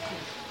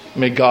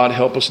 May God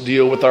help us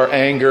deal with our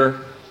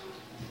anger.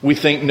 We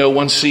think no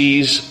one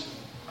sees.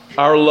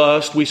 Our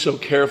lust we so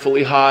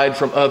carefully hide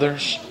from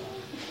others.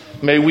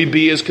 May we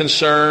be as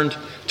concerned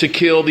to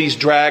kill these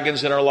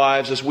dragons in our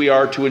lives as we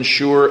are to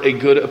ensure a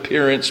good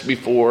appearance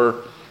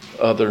before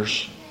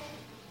others.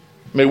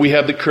 May we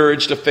have the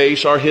courage to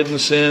face our hidden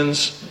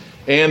sins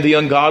and the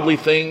ungodly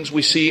things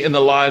we see in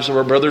the lives of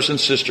our brothers and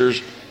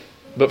sisters,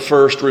 but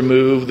first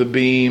remove the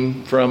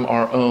beam from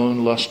our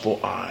own lustful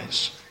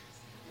eyes.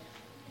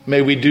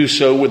 May we do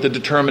so with the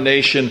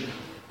determination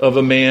of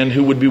a man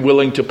who would be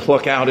willing to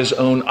pluck out his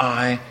own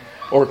eye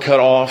or cut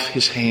off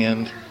his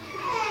hand.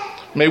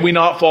 May we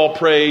not fall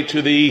prey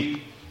to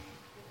the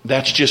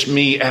 "that's just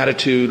me"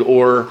 attitude,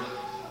 or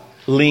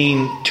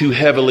lean too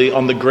heavily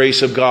on the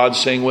grace of God,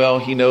 saying, well,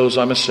 he knows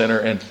I'm a sinner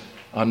and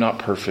I'm not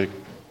perfect.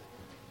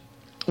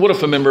 What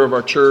if a member of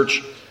our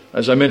church,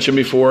 as I mentioned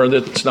before,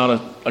 that it's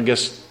not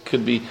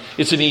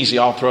it's an easy,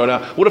 I'll throw it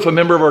out. What if a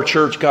member of our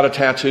church got a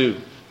tattoo?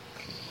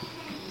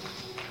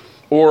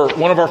 Or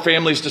one of our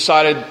families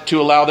decided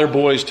to allow their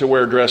boys to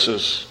wear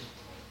dresses?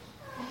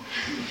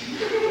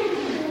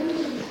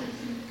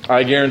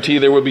 I guarantee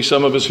there would be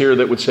some of us here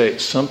that would say,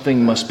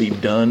 something must be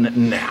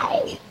done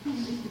now.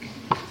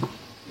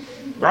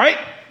 Right?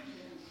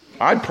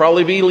 I'd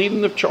probably be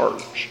leading the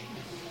charge.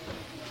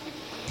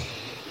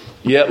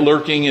 Yet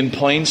lurking in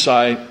plain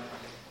sight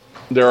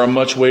there are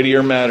much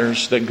weightier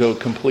matters that go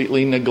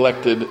completely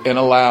neglected and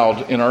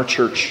allowed in our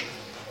church.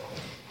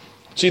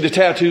 See, the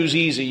tattoo's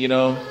easy, you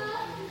know.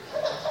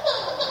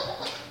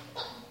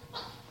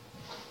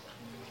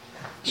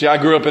 See, I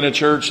grew up in a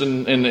church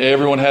and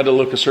everyone had to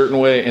look a certain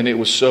way, and it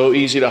was so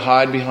easy to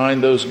hide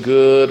behind those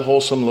good,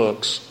 wholesome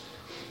looks.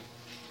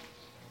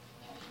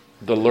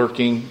 The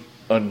lurking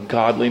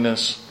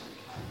ungodliness,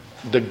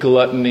 the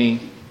gluttony,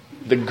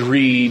 the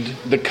greed,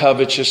 the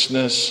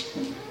covetousness.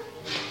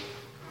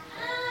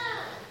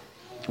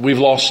 We've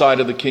lost sight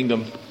of the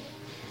kingdom.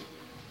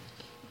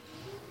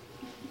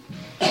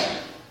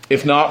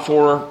 I'm not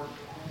for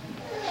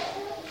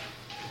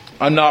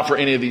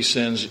any of these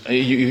sins.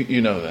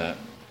 You know that.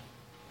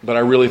 But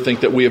I really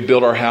think that we have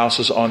built our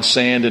houses on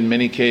sand in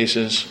many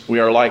cases. We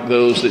are like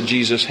those that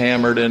Jesus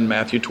hammered in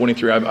Matthew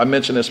 23. I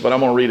mentioned this, but I'm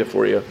going to read it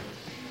for you.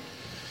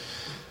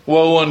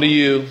 Woe unto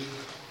you.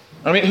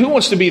 I mean, who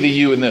wants to be the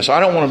you in this?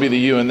 I don't want to be the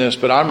you in this,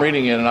 but I'm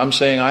reading it and I'm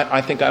saying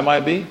I think I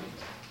might be.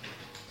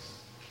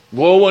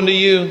 Woe unto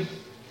you,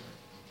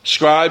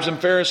 scribes and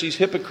Pharisees,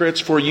 hypocrites,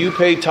 for you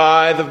pay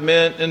tithe of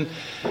mint and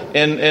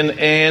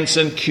ants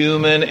and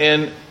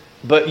cumin,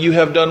 but you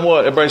have done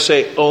what? Everybody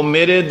say,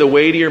 omitted the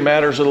weightier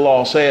matters of the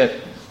law. Say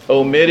it.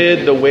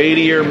 Omitted the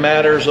weightier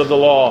matters of the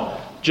law.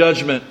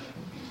 Judgment,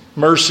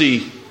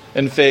 mercy,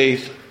 and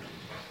faith.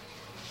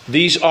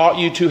 These ought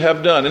you to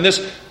have done. And this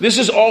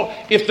is all.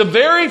 If the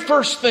very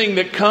first thing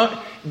that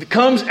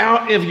comes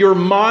out of your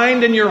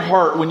mind and your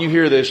heart when you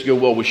hear this, you go,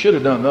 well, we should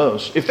have done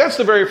those. If that's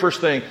the very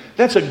first thing,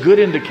 that's a good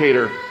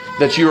indicator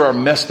that you are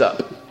messed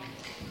up.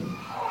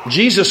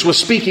 Jesus was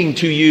speaking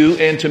to you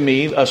and to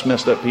me, us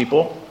messed up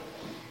people.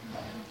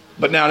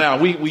 But now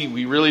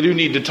we really do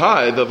need to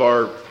tithe of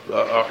our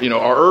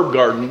herb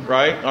garden,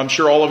 right? I'm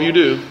sure all of you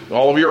do.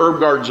 All of your herb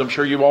gardens, I'm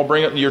sure you all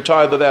bring your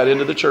tithe of that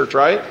into the church,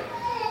 right?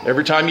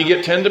 Every time you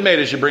get 10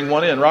 tomatoes, you bring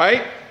one in,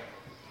 right?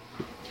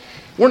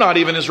 We're not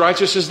even as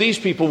righteous as these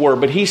people were,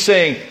 but he's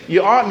saying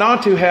you ought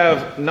not to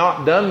have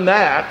not done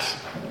that.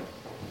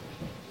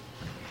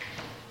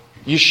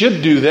 You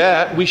should do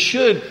that. We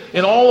should,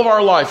 in all of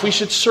our life, we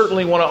should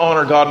certainly want to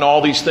honor God in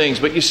all these things.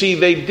 But you see,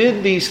 they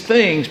did these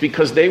things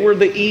because they were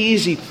the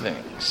easy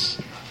things.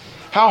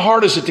 How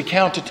hard is it to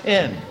count to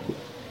 10?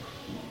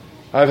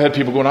 I've had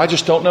people going, I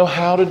just don't know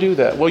how to do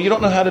that. Well, you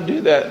don't know how to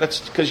do that. That's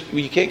because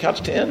you can't count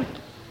to 10.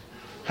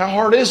 How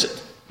hard is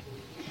it?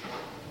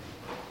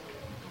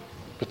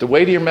 But the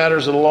weightier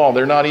matters of the law,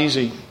 they're not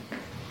easy.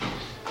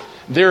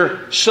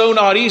 They're so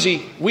not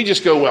easy, we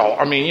just go, well,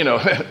 I mean,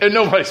 and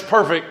nobody's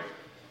perfect.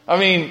 I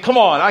mean, come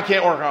on, I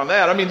can't work on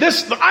that. I mean,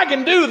 I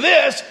can do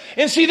this.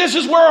 And see, this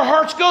is where our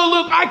hearts go.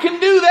 Luke, I can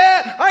do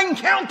that. I can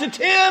count to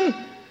 10.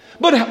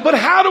 But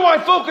how do I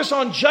focus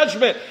on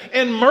judgment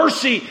and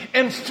mercy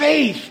and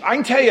faith? I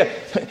can tell you,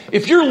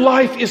 if your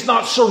life is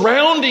not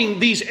surrounding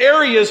these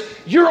areas,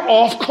 you're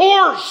off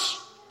course.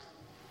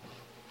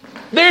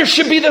 There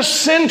should be the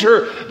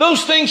center.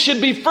 Those things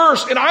should be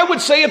first. And I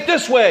would say it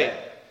this way.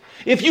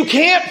 If you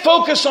can't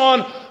focus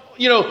on,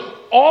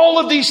 all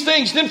of these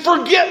things, then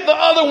forget the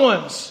other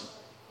ones.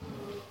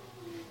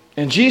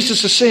 And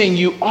Jesus is saying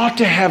you ought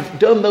to have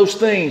done those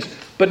things,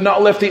 but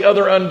not left the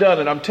other undone.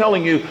 And I'm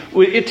telling you,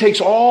 it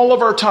takes all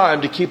of our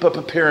time to keep up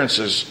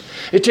appearances.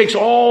 It takes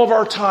all of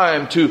our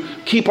time to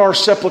keep our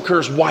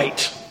sepulchres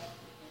white.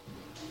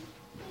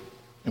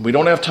 And we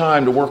don't have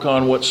time to work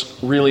on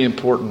what's really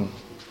important.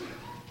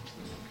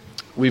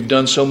 We've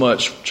done so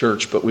much,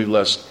 church, but we've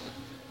left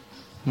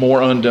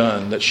more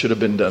undone that should have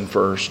been done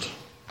first.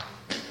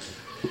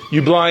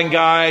 You blind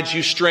guides,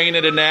 you strain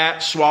at a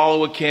gnat,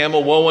 swallow a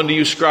camel. Woe unto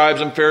you,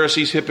 scribes and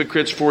Pharisees,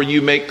 hypocrites, for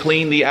you make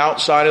clean the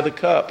outside of the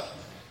cup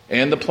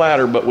and the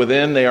platter, but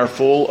within they are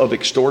full of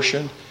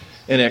extortion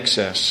and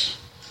excess.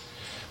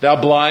 Thou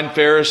blind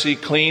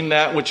Pharisee, clean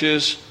that which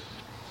is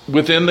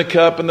within the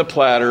cup and the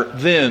platter,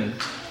 then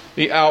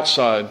the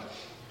outside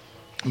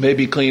may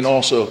be clean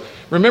also.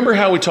 Remember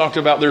how we talked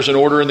about there's an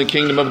order in the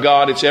kingdom of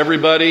God. It's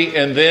everybody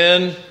and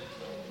then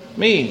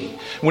me.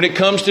 When it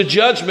comes to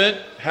judgment,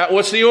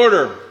 what's the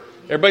order?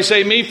 Everybody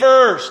say me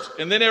first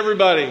and then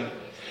everybody.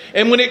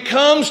 And when it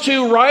comes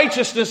to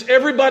righteousness,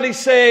 everybody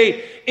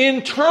say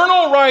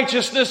internal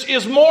righteousness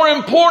is more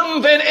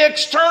important than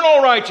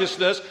external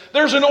righteousness.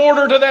 There's an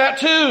order to that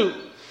too.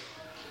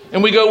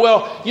 And we go,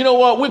 well, you know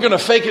what? We're going to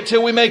fake it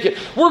till we make it.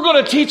 We're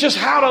going to teach us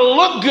how to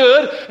look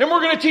good, and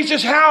we're going to teach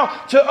us how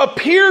to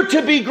appear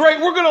to be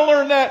great. We're going to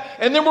learn that,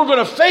 and then we're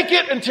going to fake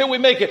it until we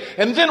make it.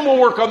 And then we'll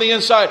work on the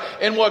inside.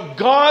 And what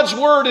God's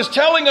Word is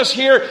telling us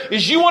here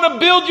is you want to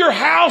build your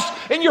house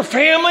and your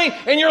family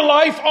and your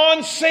life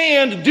on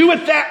sand. Do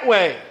it that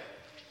way.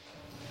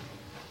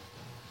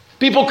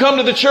 People come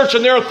to the church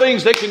and there are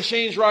things they can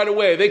change right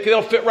away.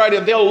 They'll fit right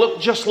in. They'll look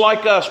just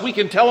like us. We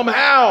can tell them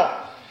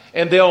how.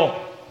 And they'll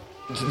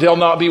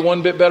not be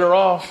one bit better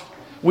off.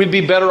 We'd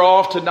be better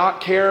off to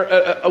not care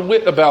a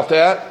whit about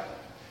that.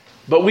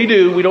 But we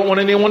do. We don't want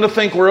anyone to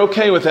think we're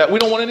okay with that. We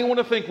don't want anyone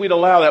to think we'd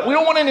allow that. We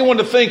don't want anyone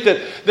to think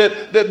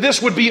that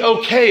this would be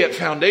okay at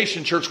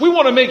Foundation Church. We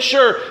want to make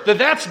sure that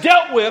that's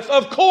dealt with,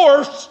 of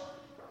course.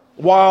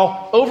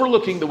 while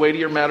overlooking the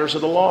weightier matters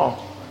of the law.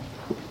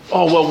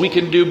 Oh, well, we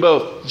can do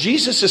both.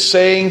 Jesus is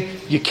saying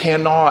you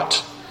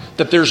cannot,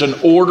 that there's an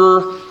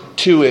order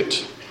to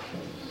it.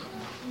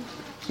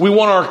 We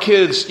want our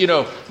kids,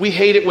 we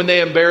hate it when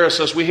they embarrass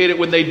us. We hate it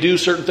when they do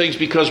certain things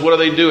because what are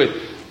they doing?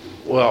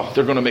 Well,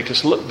 they're going to make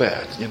us look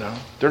bad,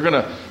 They're going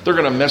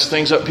to mess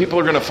things up. People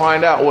are going to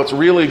find out what's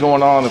really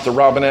going on at the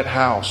Robinette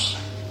house.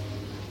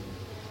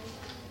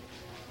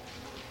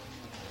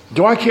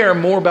 Do I care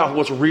more about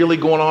what's really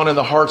going on in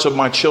the hearts of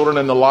my children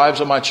and the lives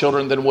of my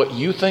children than what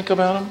you think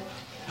about them?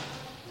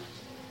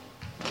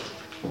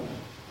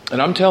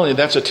 And I'm telling you,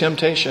 that's a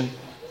temptation.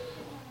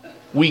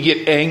 We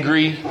get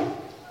angry.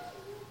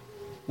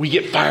 We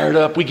get fired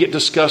up. We get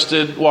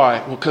disgusted. Why?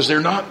 Well, because they're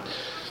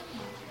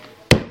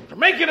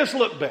making us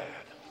look bad.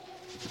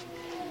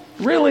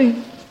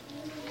 Really?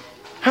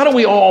 How do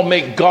we all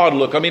make God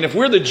look? I mean, if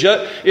we're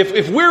the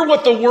if we're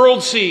what the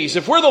world sees,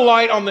 if we're the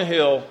light on the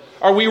hill,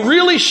 are we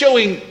really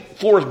showing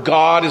forth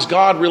God? Is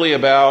God really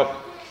about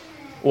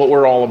what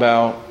we're all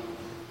about?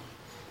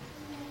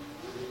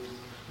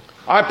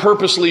 I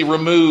purposely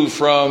removed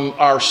from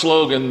our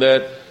slogan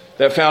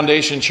that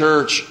Foundation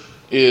Church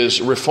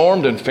is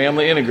reformed and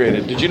family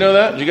integrated. Did you know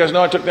that? Did you guys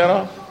know I took that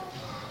off?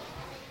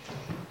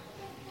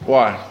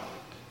 Why?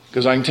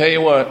 Because I can tell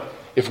you what,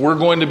 if we're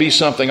going to be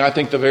something, I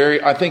think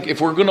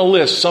if we're going to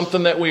list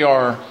something that we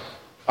are,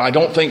 I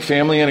don't think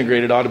family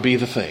integrated ought to be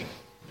the thing.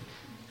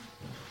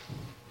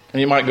 And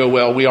you might go,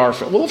 well, we are.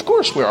 Well, of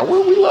course we are.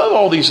 We love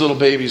all these little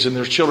babies and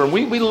their children.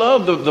 We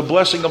love the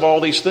blessing of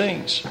all these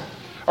things.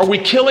 Are we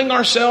killing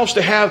ourselves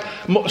to have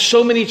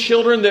so many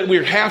children that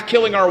we're half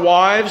killing our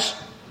wives?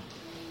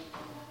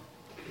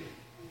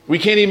 We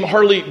can't even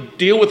hardly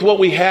deal with what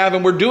we have,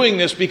 and we're doing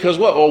this because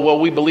what? Oh, well,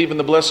 we believe in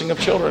the blessing of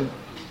children.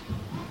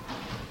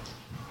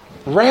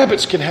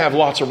 Rabbits can have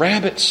lots of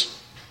rabbits.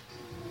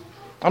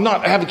 I'm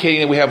not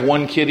advocating that we have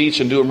one kid each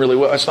and do them really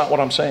well. That's not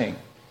what I'm saying.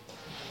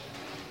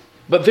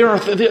 But there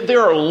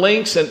are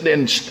links and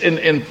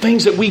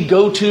things that we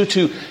go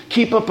to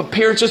keep up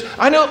appearances.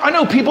 I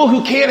know people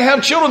who can't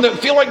have children that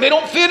feel like they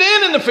don't fit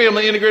in the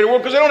family integrated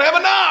world because they don't have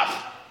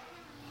enough.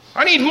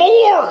 I need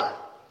more.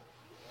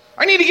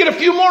 I need to get a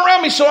few more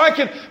around me so I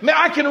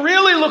can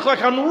really look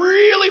like I'm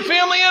really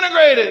family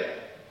integrated.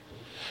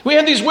 We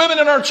had these women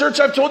in our church,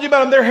 I've told you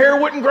about them, their hair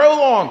wouldn't grow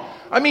long.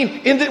 I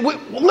mean,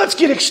 let's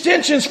get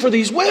extensions for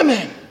these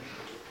women.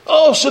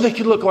 Oh, so they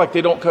can look like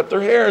they don't cut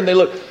their hair and they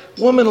look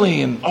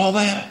womanly and all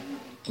that.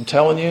 I'm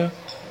telling you,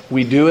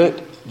 we do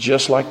it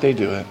just like they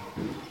do it.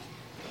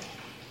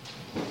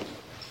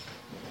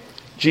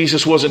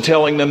 Jesus wasn't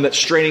telling them that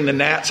straining the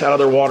gnats out of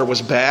their water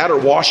was bad or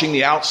washing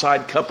the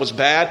outside cup was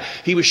bad.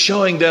 He was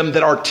showing them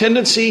that our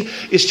tendency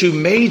is to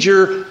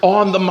major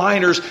on the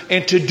minors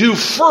and to do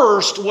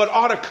first what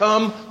ought to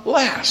come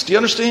last. Do you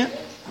understand?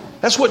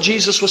 That's what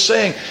Jesus was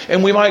saying.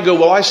 And we might go,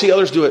 well, I see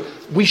others do it.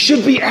 We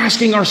should be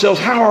asking ourselves,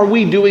 how are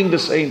we doing the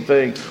same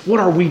thing?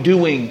 What are we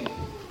doing?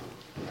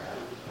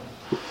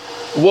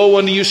 Woe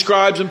unto you,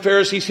 scribes and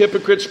Pharisees,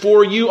 hypocrites,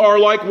 for you are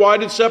like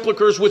whited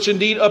sepulchres, which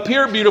indeed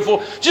appear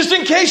beautiful. Just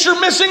in case you're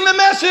missing the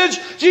message,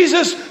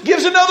 Jesus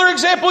gives another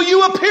example.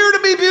 You appear to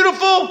be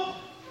beautiful.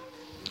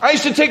 I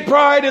used to take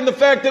pride in the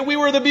fact that we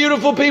were the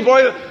beautiful people.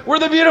 We're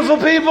the beautiful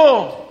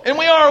people. And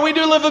we are. We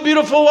do live a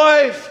beautiful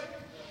life.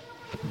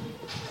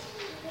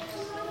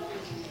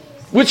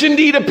 Which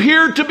indeed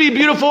appear to be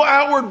beautiful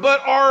outward,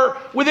 but are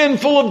within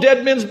full of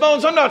dead men's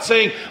bones. I'm not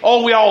saying,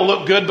 oh, we all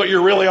look good, but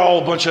you're really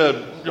all a bunch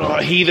of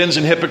heathens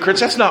and hypocrites.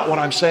 That's not what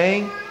I'm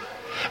saying.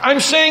 I'm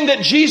saying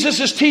that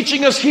Jesus is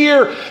teaching us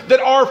here that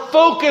our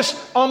focus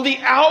on the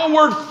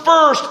outward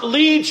first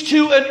leads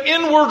to an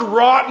inward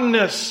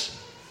rottenness.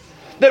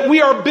 That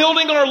we are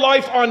building our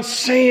life on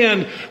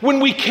sand when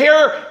we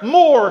care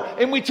more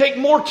and we take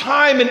more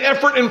time and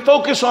effort and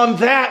focus on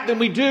that than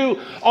we do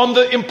on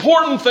the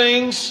important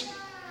things.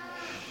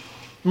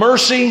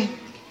 Mercy.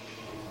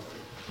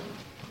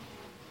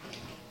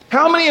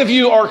 How many of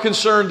you are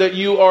concerned that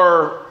you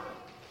are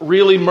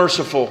really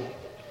merciful?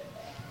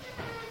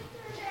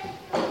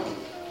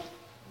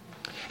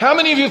 How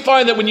many of you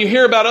find that when you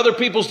hear about other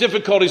people's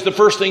difficulties, the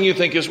first thing you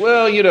think is,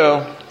 well,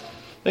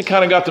 they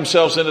kind of got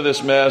themselves into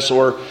this mess,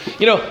 or,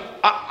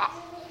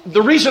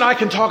 the reason I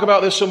can talk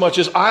about this so much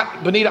is,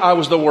 Benita, I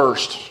was the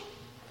worst.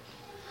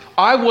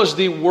 I was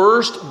the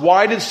worst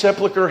whited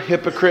sepulcher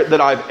hypocrite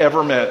that I've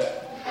ever met.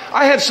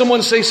 I had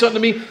someone say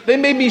something to me. They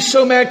made me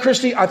so mad,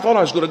 Christy, I thought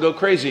I was going to go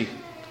crazy.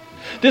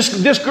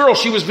 This girl,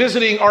 she was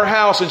visiting our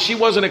house and she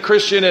wasn't a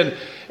Christian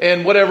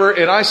and whatever.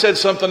 And I said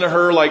something to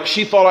her like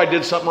she thought I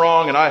did something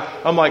wrong. And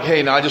I'm like,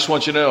 hey, now I just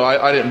want you to know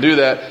I didn't do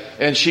that.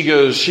 And she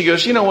goes,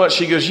 you know what?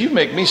 She goes, you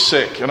make me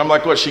sick. And I'm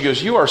like, what? She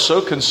goes, you are so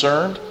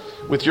concerned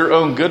with your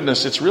own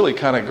goodness. It's really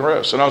kind of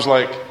gross. And I was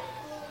like,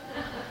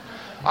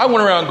 I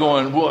went around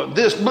going, well,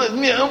 this, man,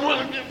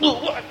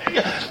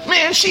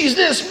 she's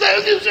this.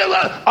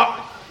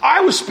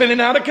 I was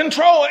spinning out of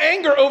control,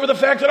 anger over the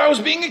fact that I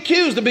was being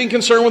accused of being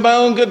concerned with my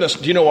own goodness.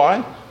 Do you know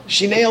why?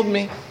 She nailed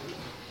me.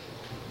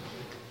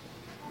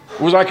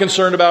 Was I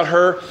concerned about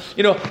her?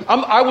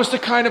 I was the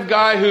kind of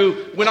guy who,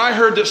 when I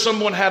heard that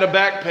someone had a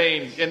back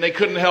pain and they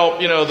couldn't help,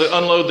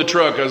 unload the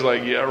truck, I was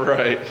like, yeah,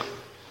 right.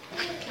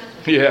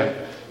 Yeah,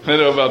 I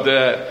know about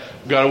that.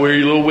 Got to wear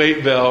your little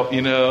weight belt,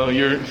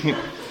 you're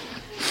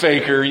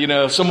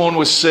faker, someone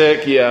was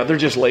sick. Yeah, they're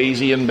just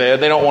lazy in bed.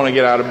 They don't want to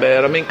get out of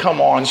bed. I mean,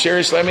 come on,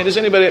 seriously. Does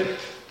anybody,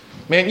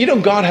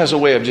 man, God has a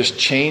way of just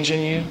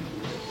changing you.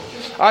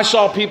 I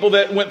saw people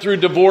that went through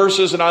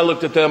divorces and I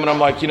looked at them and I'm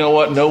like, you know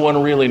what? No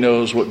one really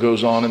knows what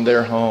goes on in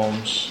their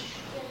homes.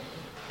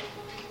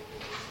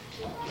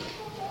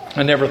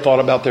 I never thought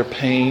about their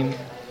pain.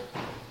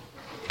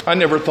 I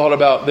never thought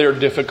about their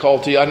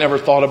difficulty. I never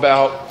thought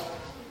about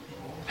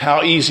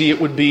how easy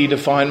it would be to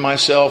find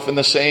myself in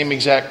the same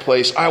exact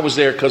place. I was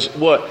there because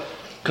what?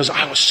 Because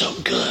I was so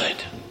good.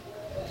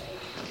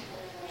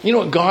 You know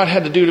what God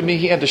had to do to me?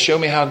 He had to show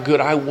me how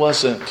good I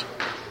wasn't.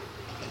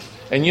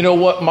 And you know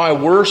what? My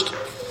worst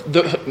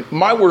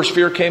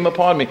fear came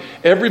upon me.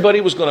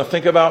 Everybody was going to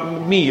think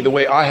about me the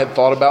way I had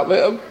thought about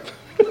them.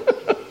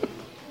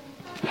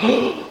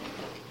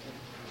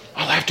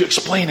 I'll have to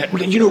explain it.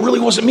 It really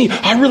wasn't me.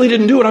 I really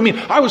didn't do it.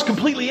 I was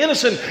completely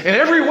innocent in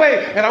every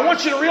way. And I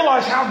want you to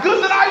realize how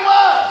good that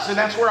I was. And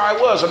that's where I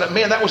was. And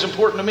man, that was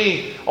important to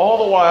me.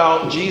 All the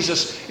while,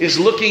 Jesus is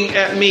looking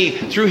at me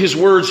through his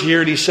words here.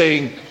 And he's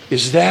saying,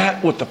 is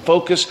that what the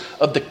focus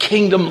of the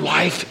kingdom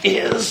life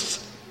is?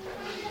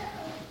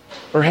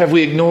 Or have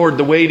we ignored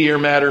the weightier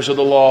matters of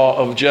the law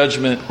of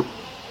judgment,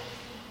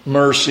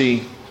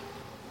 mercy,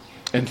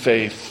 and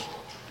faith?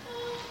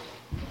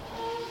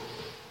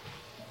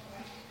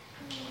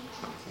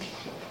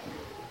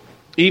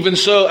 Even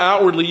so,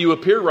 outwardly you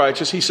appear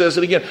righteous. He says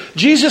it again.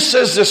 Jesus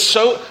says this.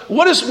 So,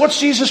 what's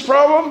Jesus'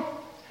 problem?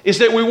 Is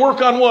that we work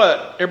on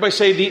what? Everybody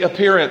say the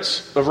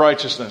appearance of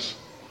righteousness.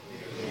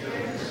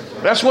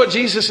 That's what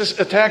Jesus is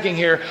attacking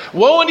here.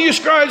 Woe unto you,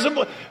 scribes!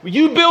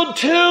 You build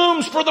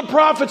tombs for the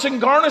prophets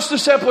and garnish the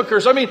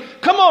sepulchres.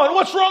 Come on,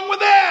 what's wrong with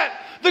that?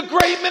 The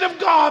great men of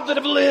God that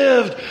have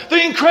lived,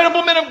 the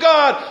incredible men of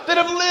God that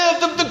have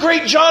lived, the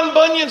great John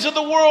Bunyans of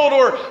the world,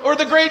 or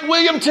the great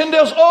William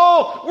Tyndales.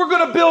 Oh, we're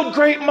going to build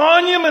great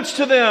monuments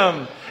to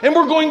them, and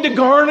we're going to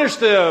garnish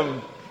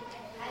them.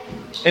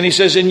 And he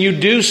says, and you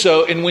do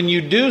so, and when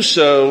you do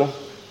so,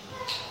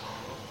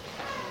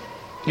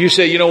 you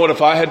say, you know what,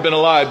 if I had been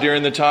alive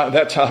during that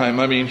time,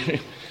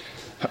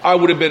 I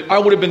would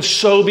have been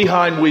so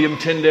behind William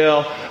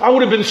Tyndale. I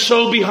would have been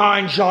so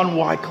behind John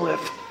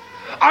Wycliffe.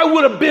 I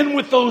would have been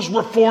with those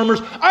reformers.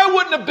 I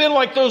wouldn't have been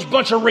like those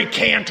bunch of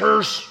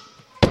recanters.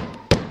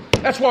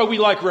 That's why we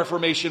like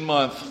Reformation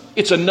Month.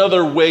 It's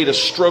another way to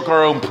stroke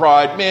our own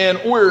pride.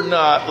 Man, we're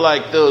not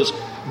like those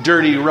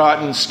dirty,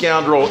 rotten,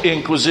 scoundrel,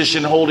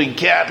 Inquisition-holding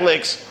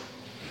Catholics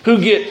who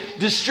get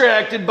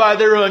distracted by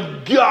their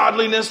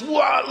ungodliness.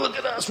 Wow, look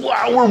at us.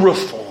 Wow, we're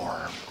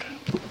reformed.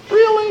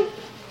 Really?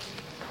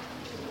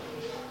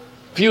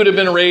 If you would have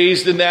been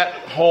raised in that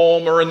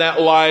home or in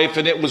that life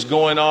and it was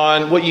going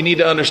on, what you need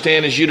to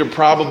understand is you'd have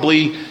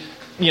probably,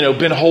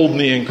 been holding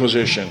the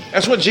Inquisition.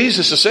 That's what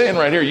Jesus is saying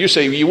right here. You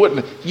say you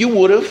wouldn't. You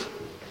would have.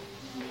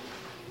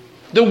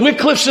 The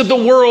Wycliffes of the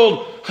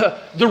world,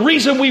 the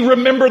reason we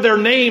remember their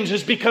names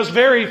is because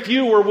very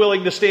few were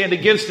willing to stand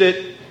against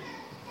it.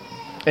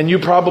 And you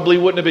probably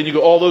wouldn't have been. You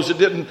go, all those that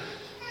didn't.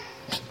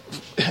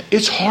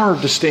 It's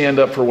hard to stand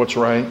up for what's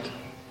right.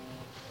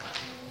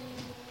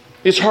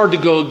 It's hard to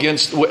go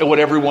against what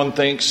everyone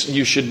thinks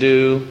you should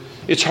do.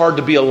 It's hard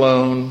to be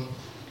alone.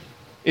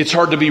 It's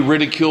hard to be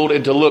ridiculed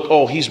and to look,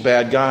 oh, he's a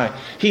bad guy.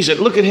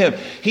 Look at him.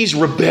 He's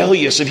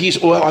rebellious. And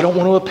I don't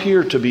want to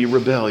appear to be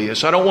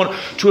rebellious. I don't want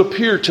to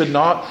appear to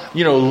not,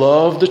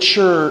 love the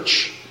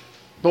church.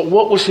 But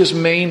what was his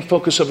main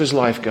focus of his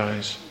life,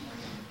 guys?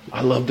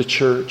 I love the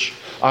church.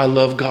 I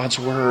love God's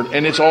word.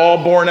 And it's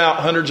all borne out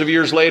hundreds of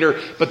years later.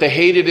 But they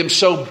hated him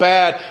so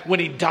bad. When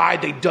he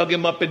died, they dug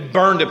him up and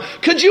burned him.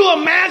 Could you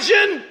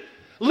imagine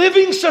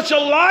living such a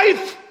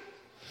life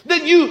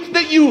that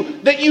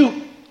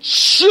you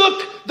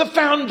shook the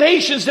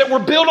foundations that were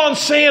built on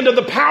sand of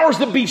the powers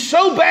that be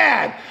so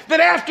bad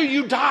that after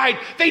you died,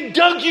 they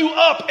dug you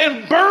up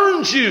and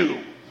burned you?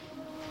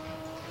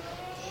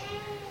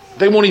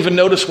 They won't even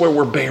notice where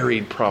we're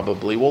buried,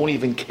 probably. Won't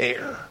even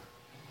care.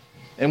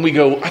 And we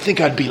go, I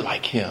think I'd be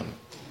like him.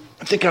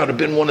 I think I would have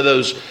been one of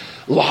those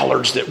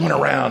lollards that went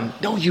around.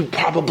 No, you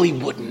probably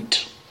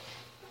wouldn't.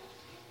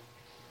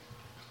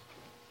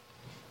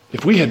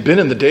 If we had been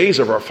in the days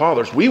of our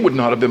fathers, we would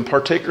not have been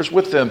partakers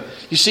with them.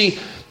 You see,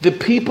 the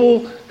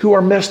people who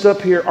are messed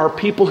up here are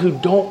people who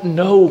don't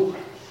know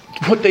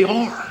what they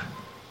are.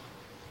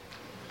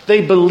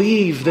 They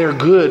believe they're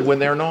good when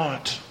they're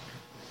not.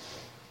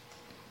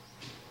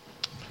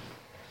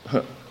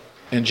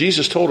 And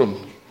Jesus told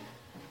them,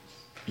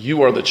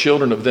 you are the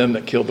children of them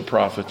that killed the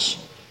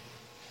prophets.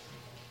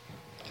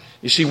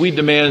 You see, we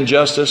demand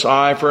justice,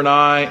 eye for an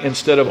eye,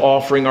 instead of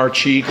offering our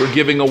cheek or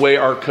giving away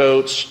our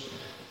coats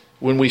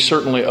when we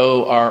certainly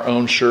owe our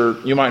own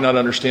shirt. You might not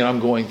understand, I'm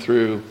going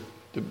through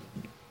the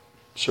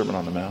Sermon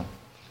on the Mount.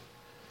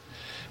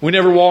 We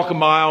never walk a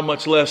mile,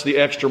 much less the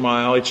extra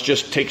mile. It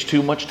just takes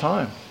too much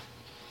time.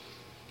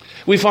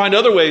 We find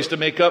other ways to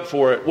make up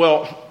for it.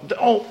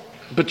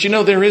 But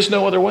there is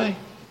no other way.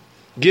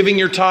 Giving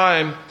your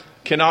time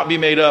cannot be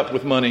made up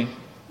with money.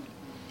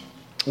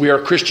 We are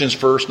Christians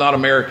first, not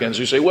Americans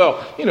who say,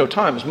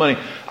 time is money.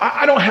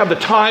 I don't have the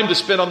time to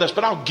spend on this,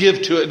 but I'll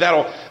give to it.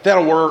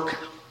 That'll work.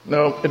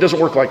 No, it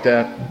doesn't work like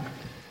that.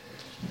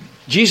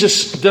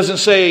 Jesus doesn't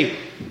say,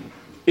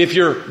 if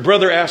your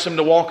brother asks him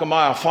to walk a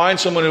mile, find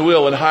someone who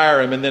will and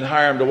hire him, and then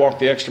hire him to walk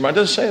the extra mile. It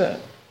doesn't say that.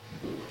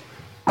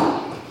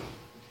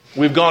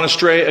 We've gone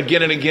astray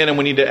again and again, and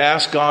we need to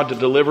ask God to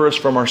deliver us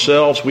from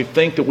ourselves. We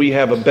think that we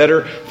have a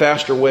better,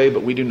 faster way,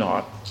 but we do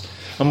not.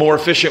 A more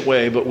efficient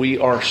way, but we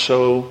are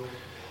so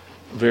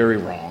very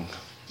wrong.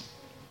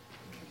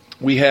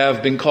 We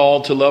have been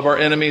called to love our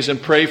enemies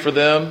and pray for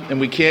them, and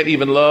we can't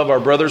even love our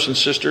brothers and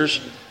sisters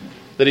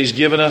that He's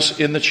given us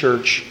in the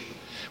church.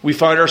 We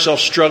find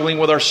ourselves struggling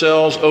with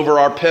ourselves over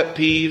our pet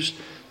peeves,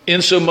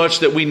 insomuch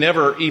that we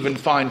never even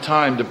find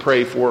time to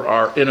pray for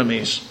our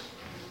enemies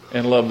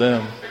and love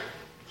them.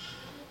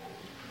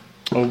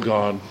 Oh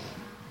God.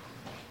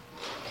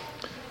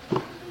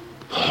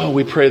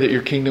 We pray that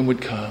your kingdom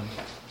would come,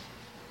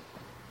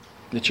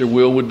 that your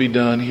will would be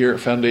done here at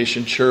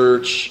Foundation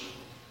Church,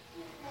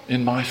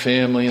 in my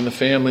family, in the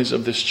families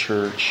of this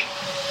church,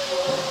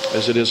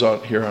 as it is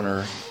here on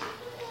earth.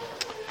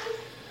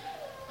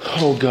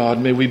 Oh God,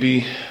 may we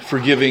be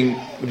forgiving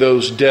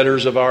those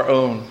debtors of our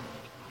own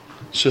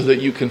so that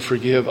you can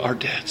forgive our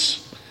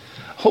debts.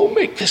 Oh,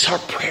 make this our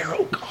prayer,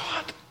 oh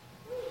God.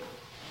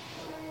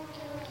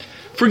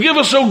 Forgive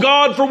us, oh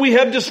God, for we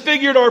have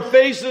disfigured our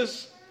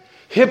faces,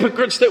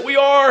 hypocrites that we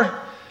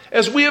are,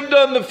 as we have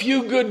done the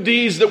few good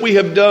deeds that we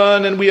have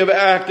done, and we have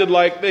acted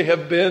like they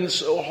have been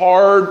so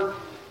hard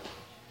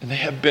and they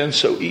have been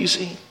so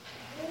easy.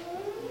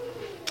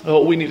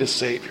 Oh, we need a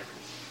Savior.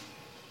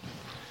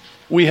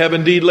 We have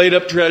indeed laid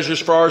up treasures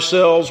for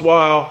ourselves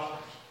while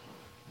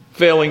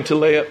failing to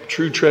lay up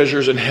true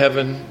treasures in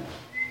heaven.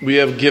 We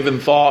have given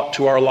thought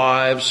to our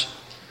lives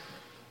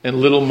and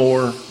little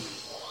more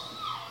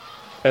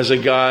as a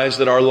guise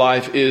that our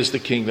life is the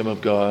kingdom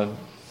of God.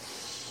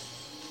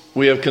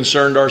 We have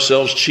concerned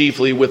ourselves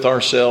chiefly with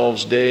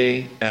ourselves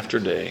day after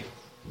day.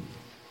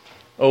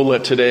 Oh,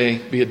 let today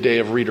be a day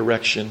of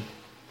redirection.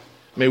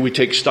 May we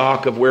take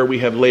stock of where we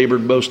have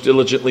labored most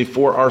diligently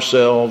for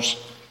ourselves,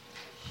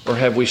 or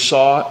have we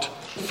sought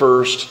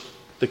first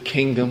the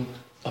kingdom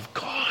of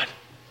God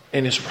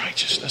and His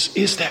righteousness?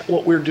 Is that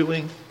what we're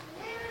doing?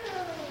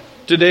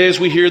 Today, as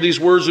we hear these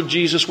words of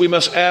Jesus, we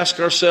must ask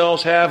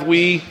ourselves, have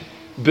we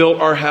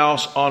built our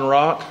house on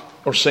rock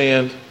or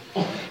sand?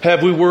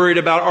 Have we worried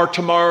about our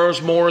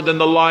tomorrows more than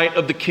the light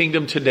of the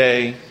kingdom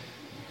today?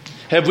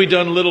 Have we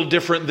done little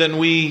different than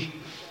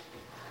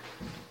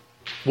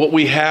what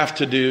we have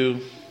to do?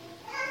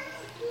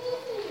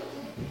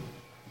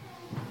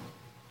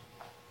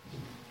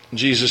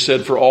 Jesus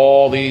said, for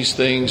all these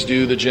things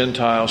do the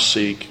Gentiles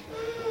seek.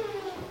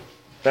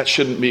 That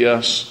shouldn't be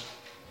us.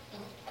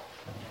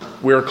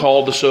 We are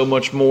called to so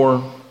much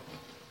more.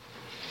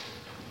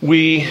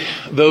 We,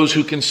 those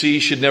who can see,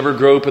 should never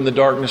grope in the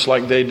darkness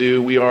like they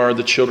do. We are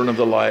the children of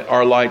the light.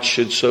 Our light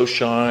should so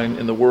shine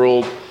in the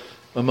world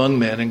among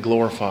men and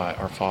glorify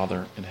our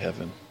Father in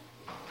heaven.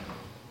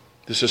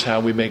 This is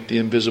how we make the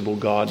invisible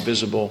God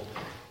visible.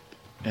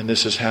 And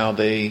this is how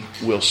they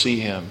will see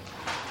Him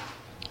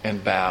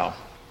and bow.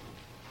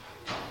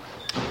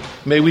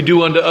 May we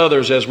do unto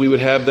others as we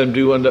would have them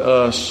do unto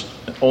us.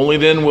 Only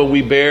then will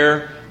we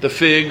bear the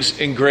figs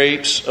and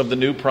grapes of the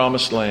new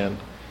promised land.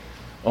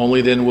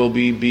 Only then will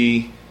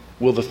the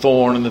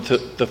thorn and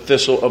the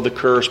thistle of the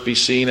curse be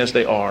seen as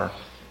they are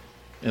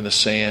in the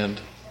sand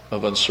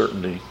of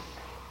uncertainty.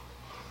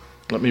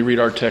 Let me read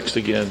our text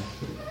again.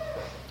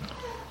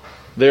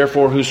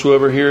 Therefore,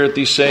 whosoever heareth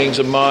these sayings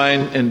of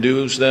mine and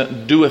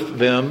doeth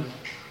them,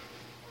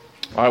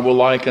 I will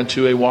like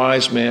unto a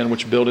wise man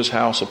which built his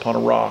house upon a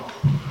rock.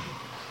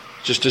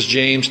 Just as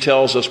James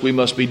tells us, we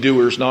must be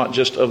doers not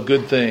just of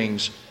good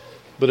things,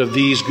 but of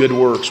these good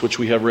works which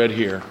we have read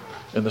here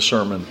in the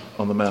Sermon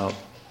on the Mount.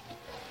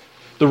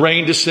 The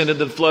rain descended,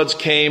 the floods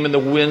came, and the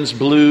winds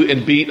blew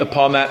and beat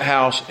upon that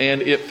house,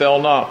 and it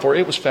fell not, for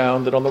it was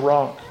founded on the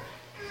rock.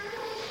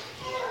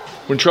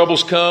 When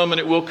troubles come, and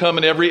it will come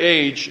in every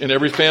age, in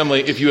every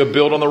family, if you have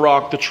built on the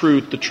rock, the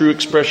truth, the true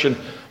expression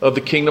of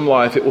the kingdom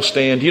life, it will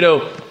stand.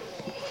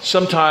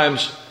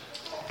 Sometimes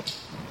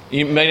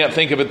you may not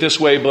think of it this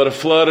way, but a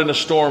flood and a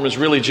storm is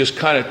really just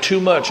kind of too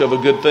much of a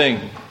good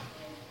thing.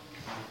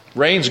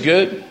 Rain's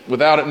good.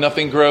 Without it,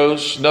 nothing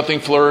grows, nothing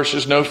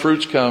flourishes, no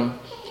fruits come.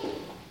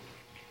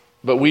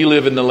 But we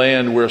live in the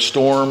land where a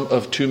storm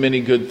of too many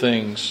good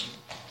things,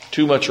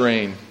 too much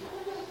rain,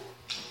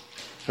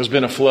 has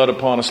been a flood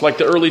upon us. Like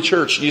the early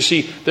church. You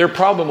see, their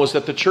problem was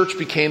that the church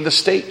became the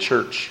state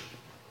church.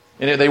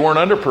 And they weren't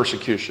under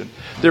persecution.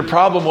 Their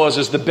problem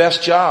was the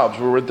best jobs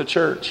were with the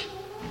church.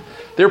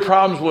 Their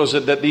problem was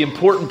that the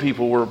important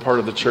people were a part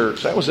of the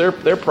church. That was their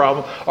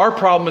problem. Our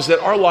problem is that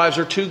our lives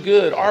are too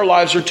good. Our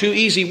lives are too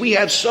easy. We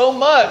have so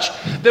much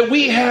that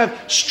we have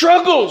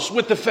struggles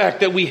with the fact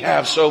that we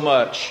have so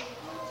much.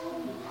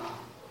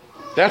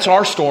 That's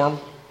our storm.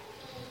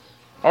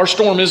 Our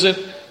storm isn't,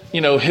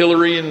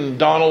 Hillary and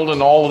Donald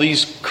and all of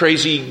these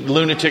crazy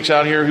lunatics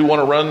out here who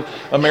want to run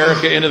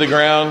America into the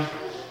ground.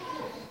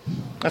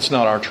 That's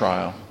not our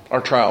trial.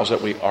 Our trial is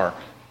that we are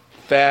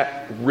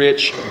fat,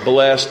 rich,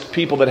 blessed,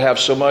 people that have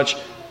so much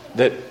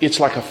that it's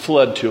like a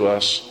flood to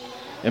us.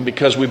 And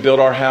because we built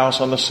our house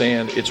on the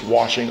sand, it's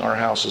washing our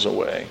houses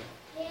away.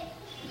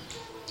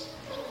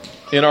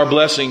 In our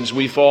blessings,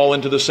 we fall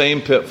into the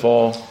same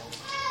pitfall.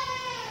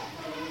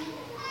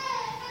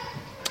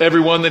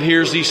 Everyone that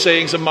hears these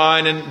sayings of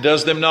mine and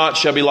does them not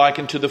shall be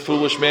likened to the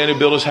foolish man who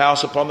built his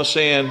house upon the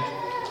sand.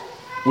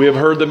 We have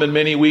heard them in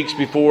many weeks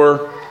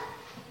before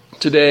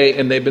today,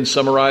 and they've been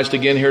summarized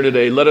again here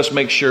today. Let us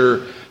make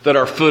sure that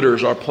our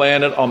footers are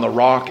planted on the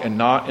rock and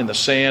not in the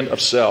sand of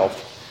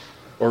self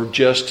or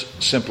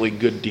just simply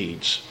good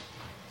deeds.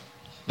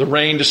 The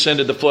rain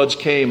descended, the floods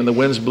came, and the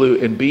winds blew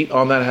and beat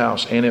on that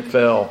house, and it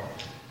fell.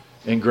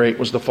 And great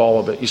was the fall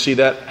of it. You see,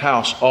 that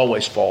house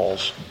always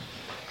falls,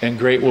 and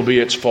great will be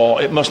its fall.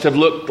 It must have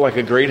looked like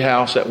a great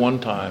house at one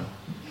time,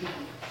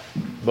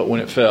 but when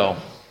it fell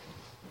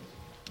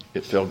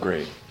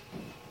great.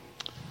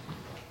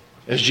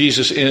 As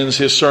Jesus ends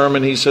his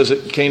sermon, he says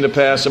it came to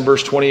pass in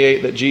verse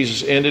 28 that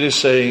Jesus ended his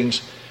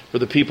sayings, for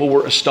the people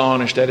were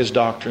astonished at his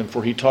doctrine,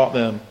 for he taught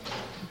them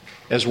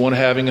as one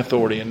having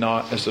authority and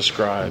not as the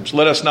scribes.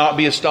 Let us not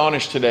be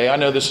astonished today. I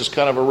know this is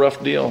kind of a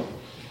rough deal.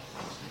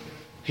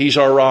 He's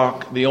our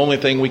rock, the only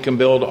thing we can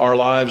build our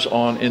lives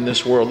on in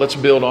this world. Let's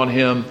build on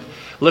him.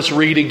 Let's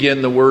read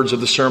again the words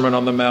of the Sermon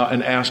on the Mount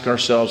and ask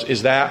ourselves,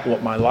 is that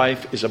what my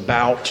life is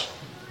about?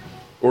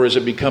 Or has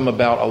it become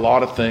about a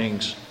lot of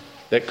things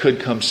that could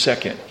come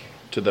second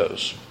to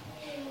those?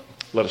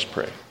 Let us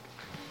pray.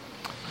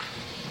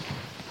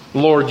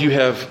 Lord, you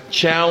have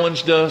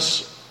challenged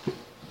us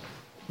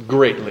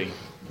greatly.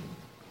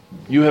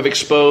 You have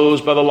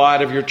exposed by the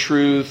light of your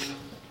truth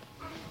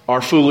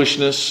our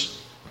foolishness,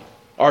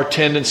 our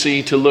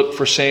tendency to look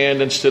for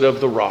sand instead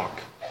of the rock,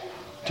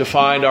 to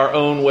find our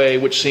own way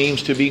which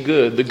seems to be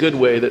good, the good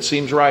way that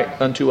seems right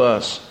unto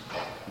us.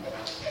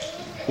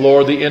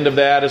 Lord, the end of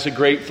that is a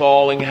great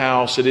falling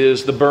house. It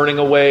is the burning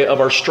away of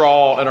our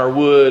straw and our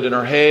wood and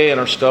our hay and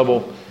our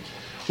stubble.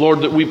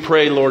 Lord, that we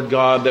pray, Lord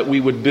God, that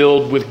we would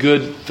build with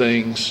good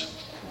things,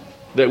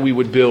 that we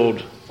would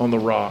build on the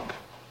rock,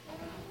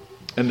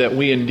 and that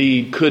we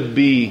indeed could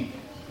be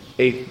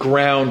a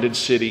grounded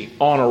city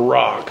on a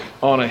rock,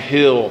 on a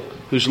hill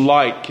whose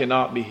light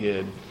cannot be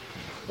hid.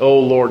 Oh,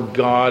 Lord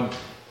God,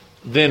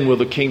 then will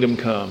the kingdom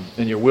come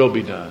and your will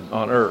be done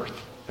on earth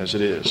as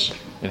it is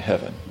in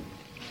heaven.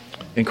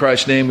 In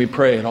Christ's name we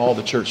pray, and all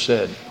the church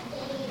said,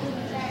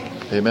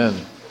 Amen.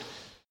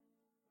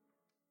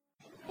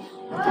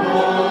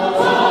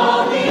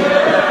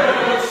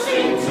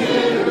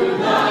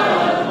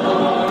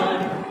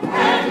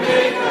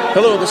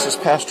 Hello, this is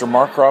Pastor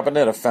Mark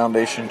Robinette of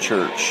Foundation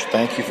Church.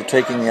 Thank you for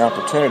taking the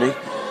opportunity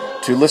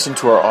to listen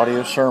to our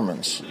audio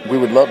sermons. We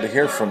would love to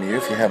hear from you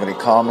if you have any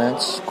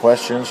comments,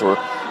 questions, or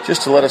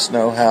just to let us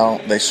know how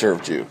they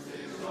served you.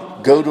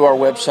 Go to our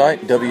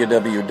website,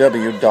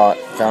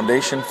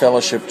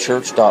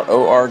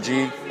 www.foundationfellowshipchurch.org,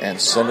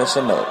 and send us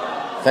a note.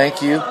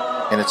 Thank you,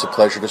 and it's a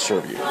pleasure to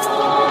serve you.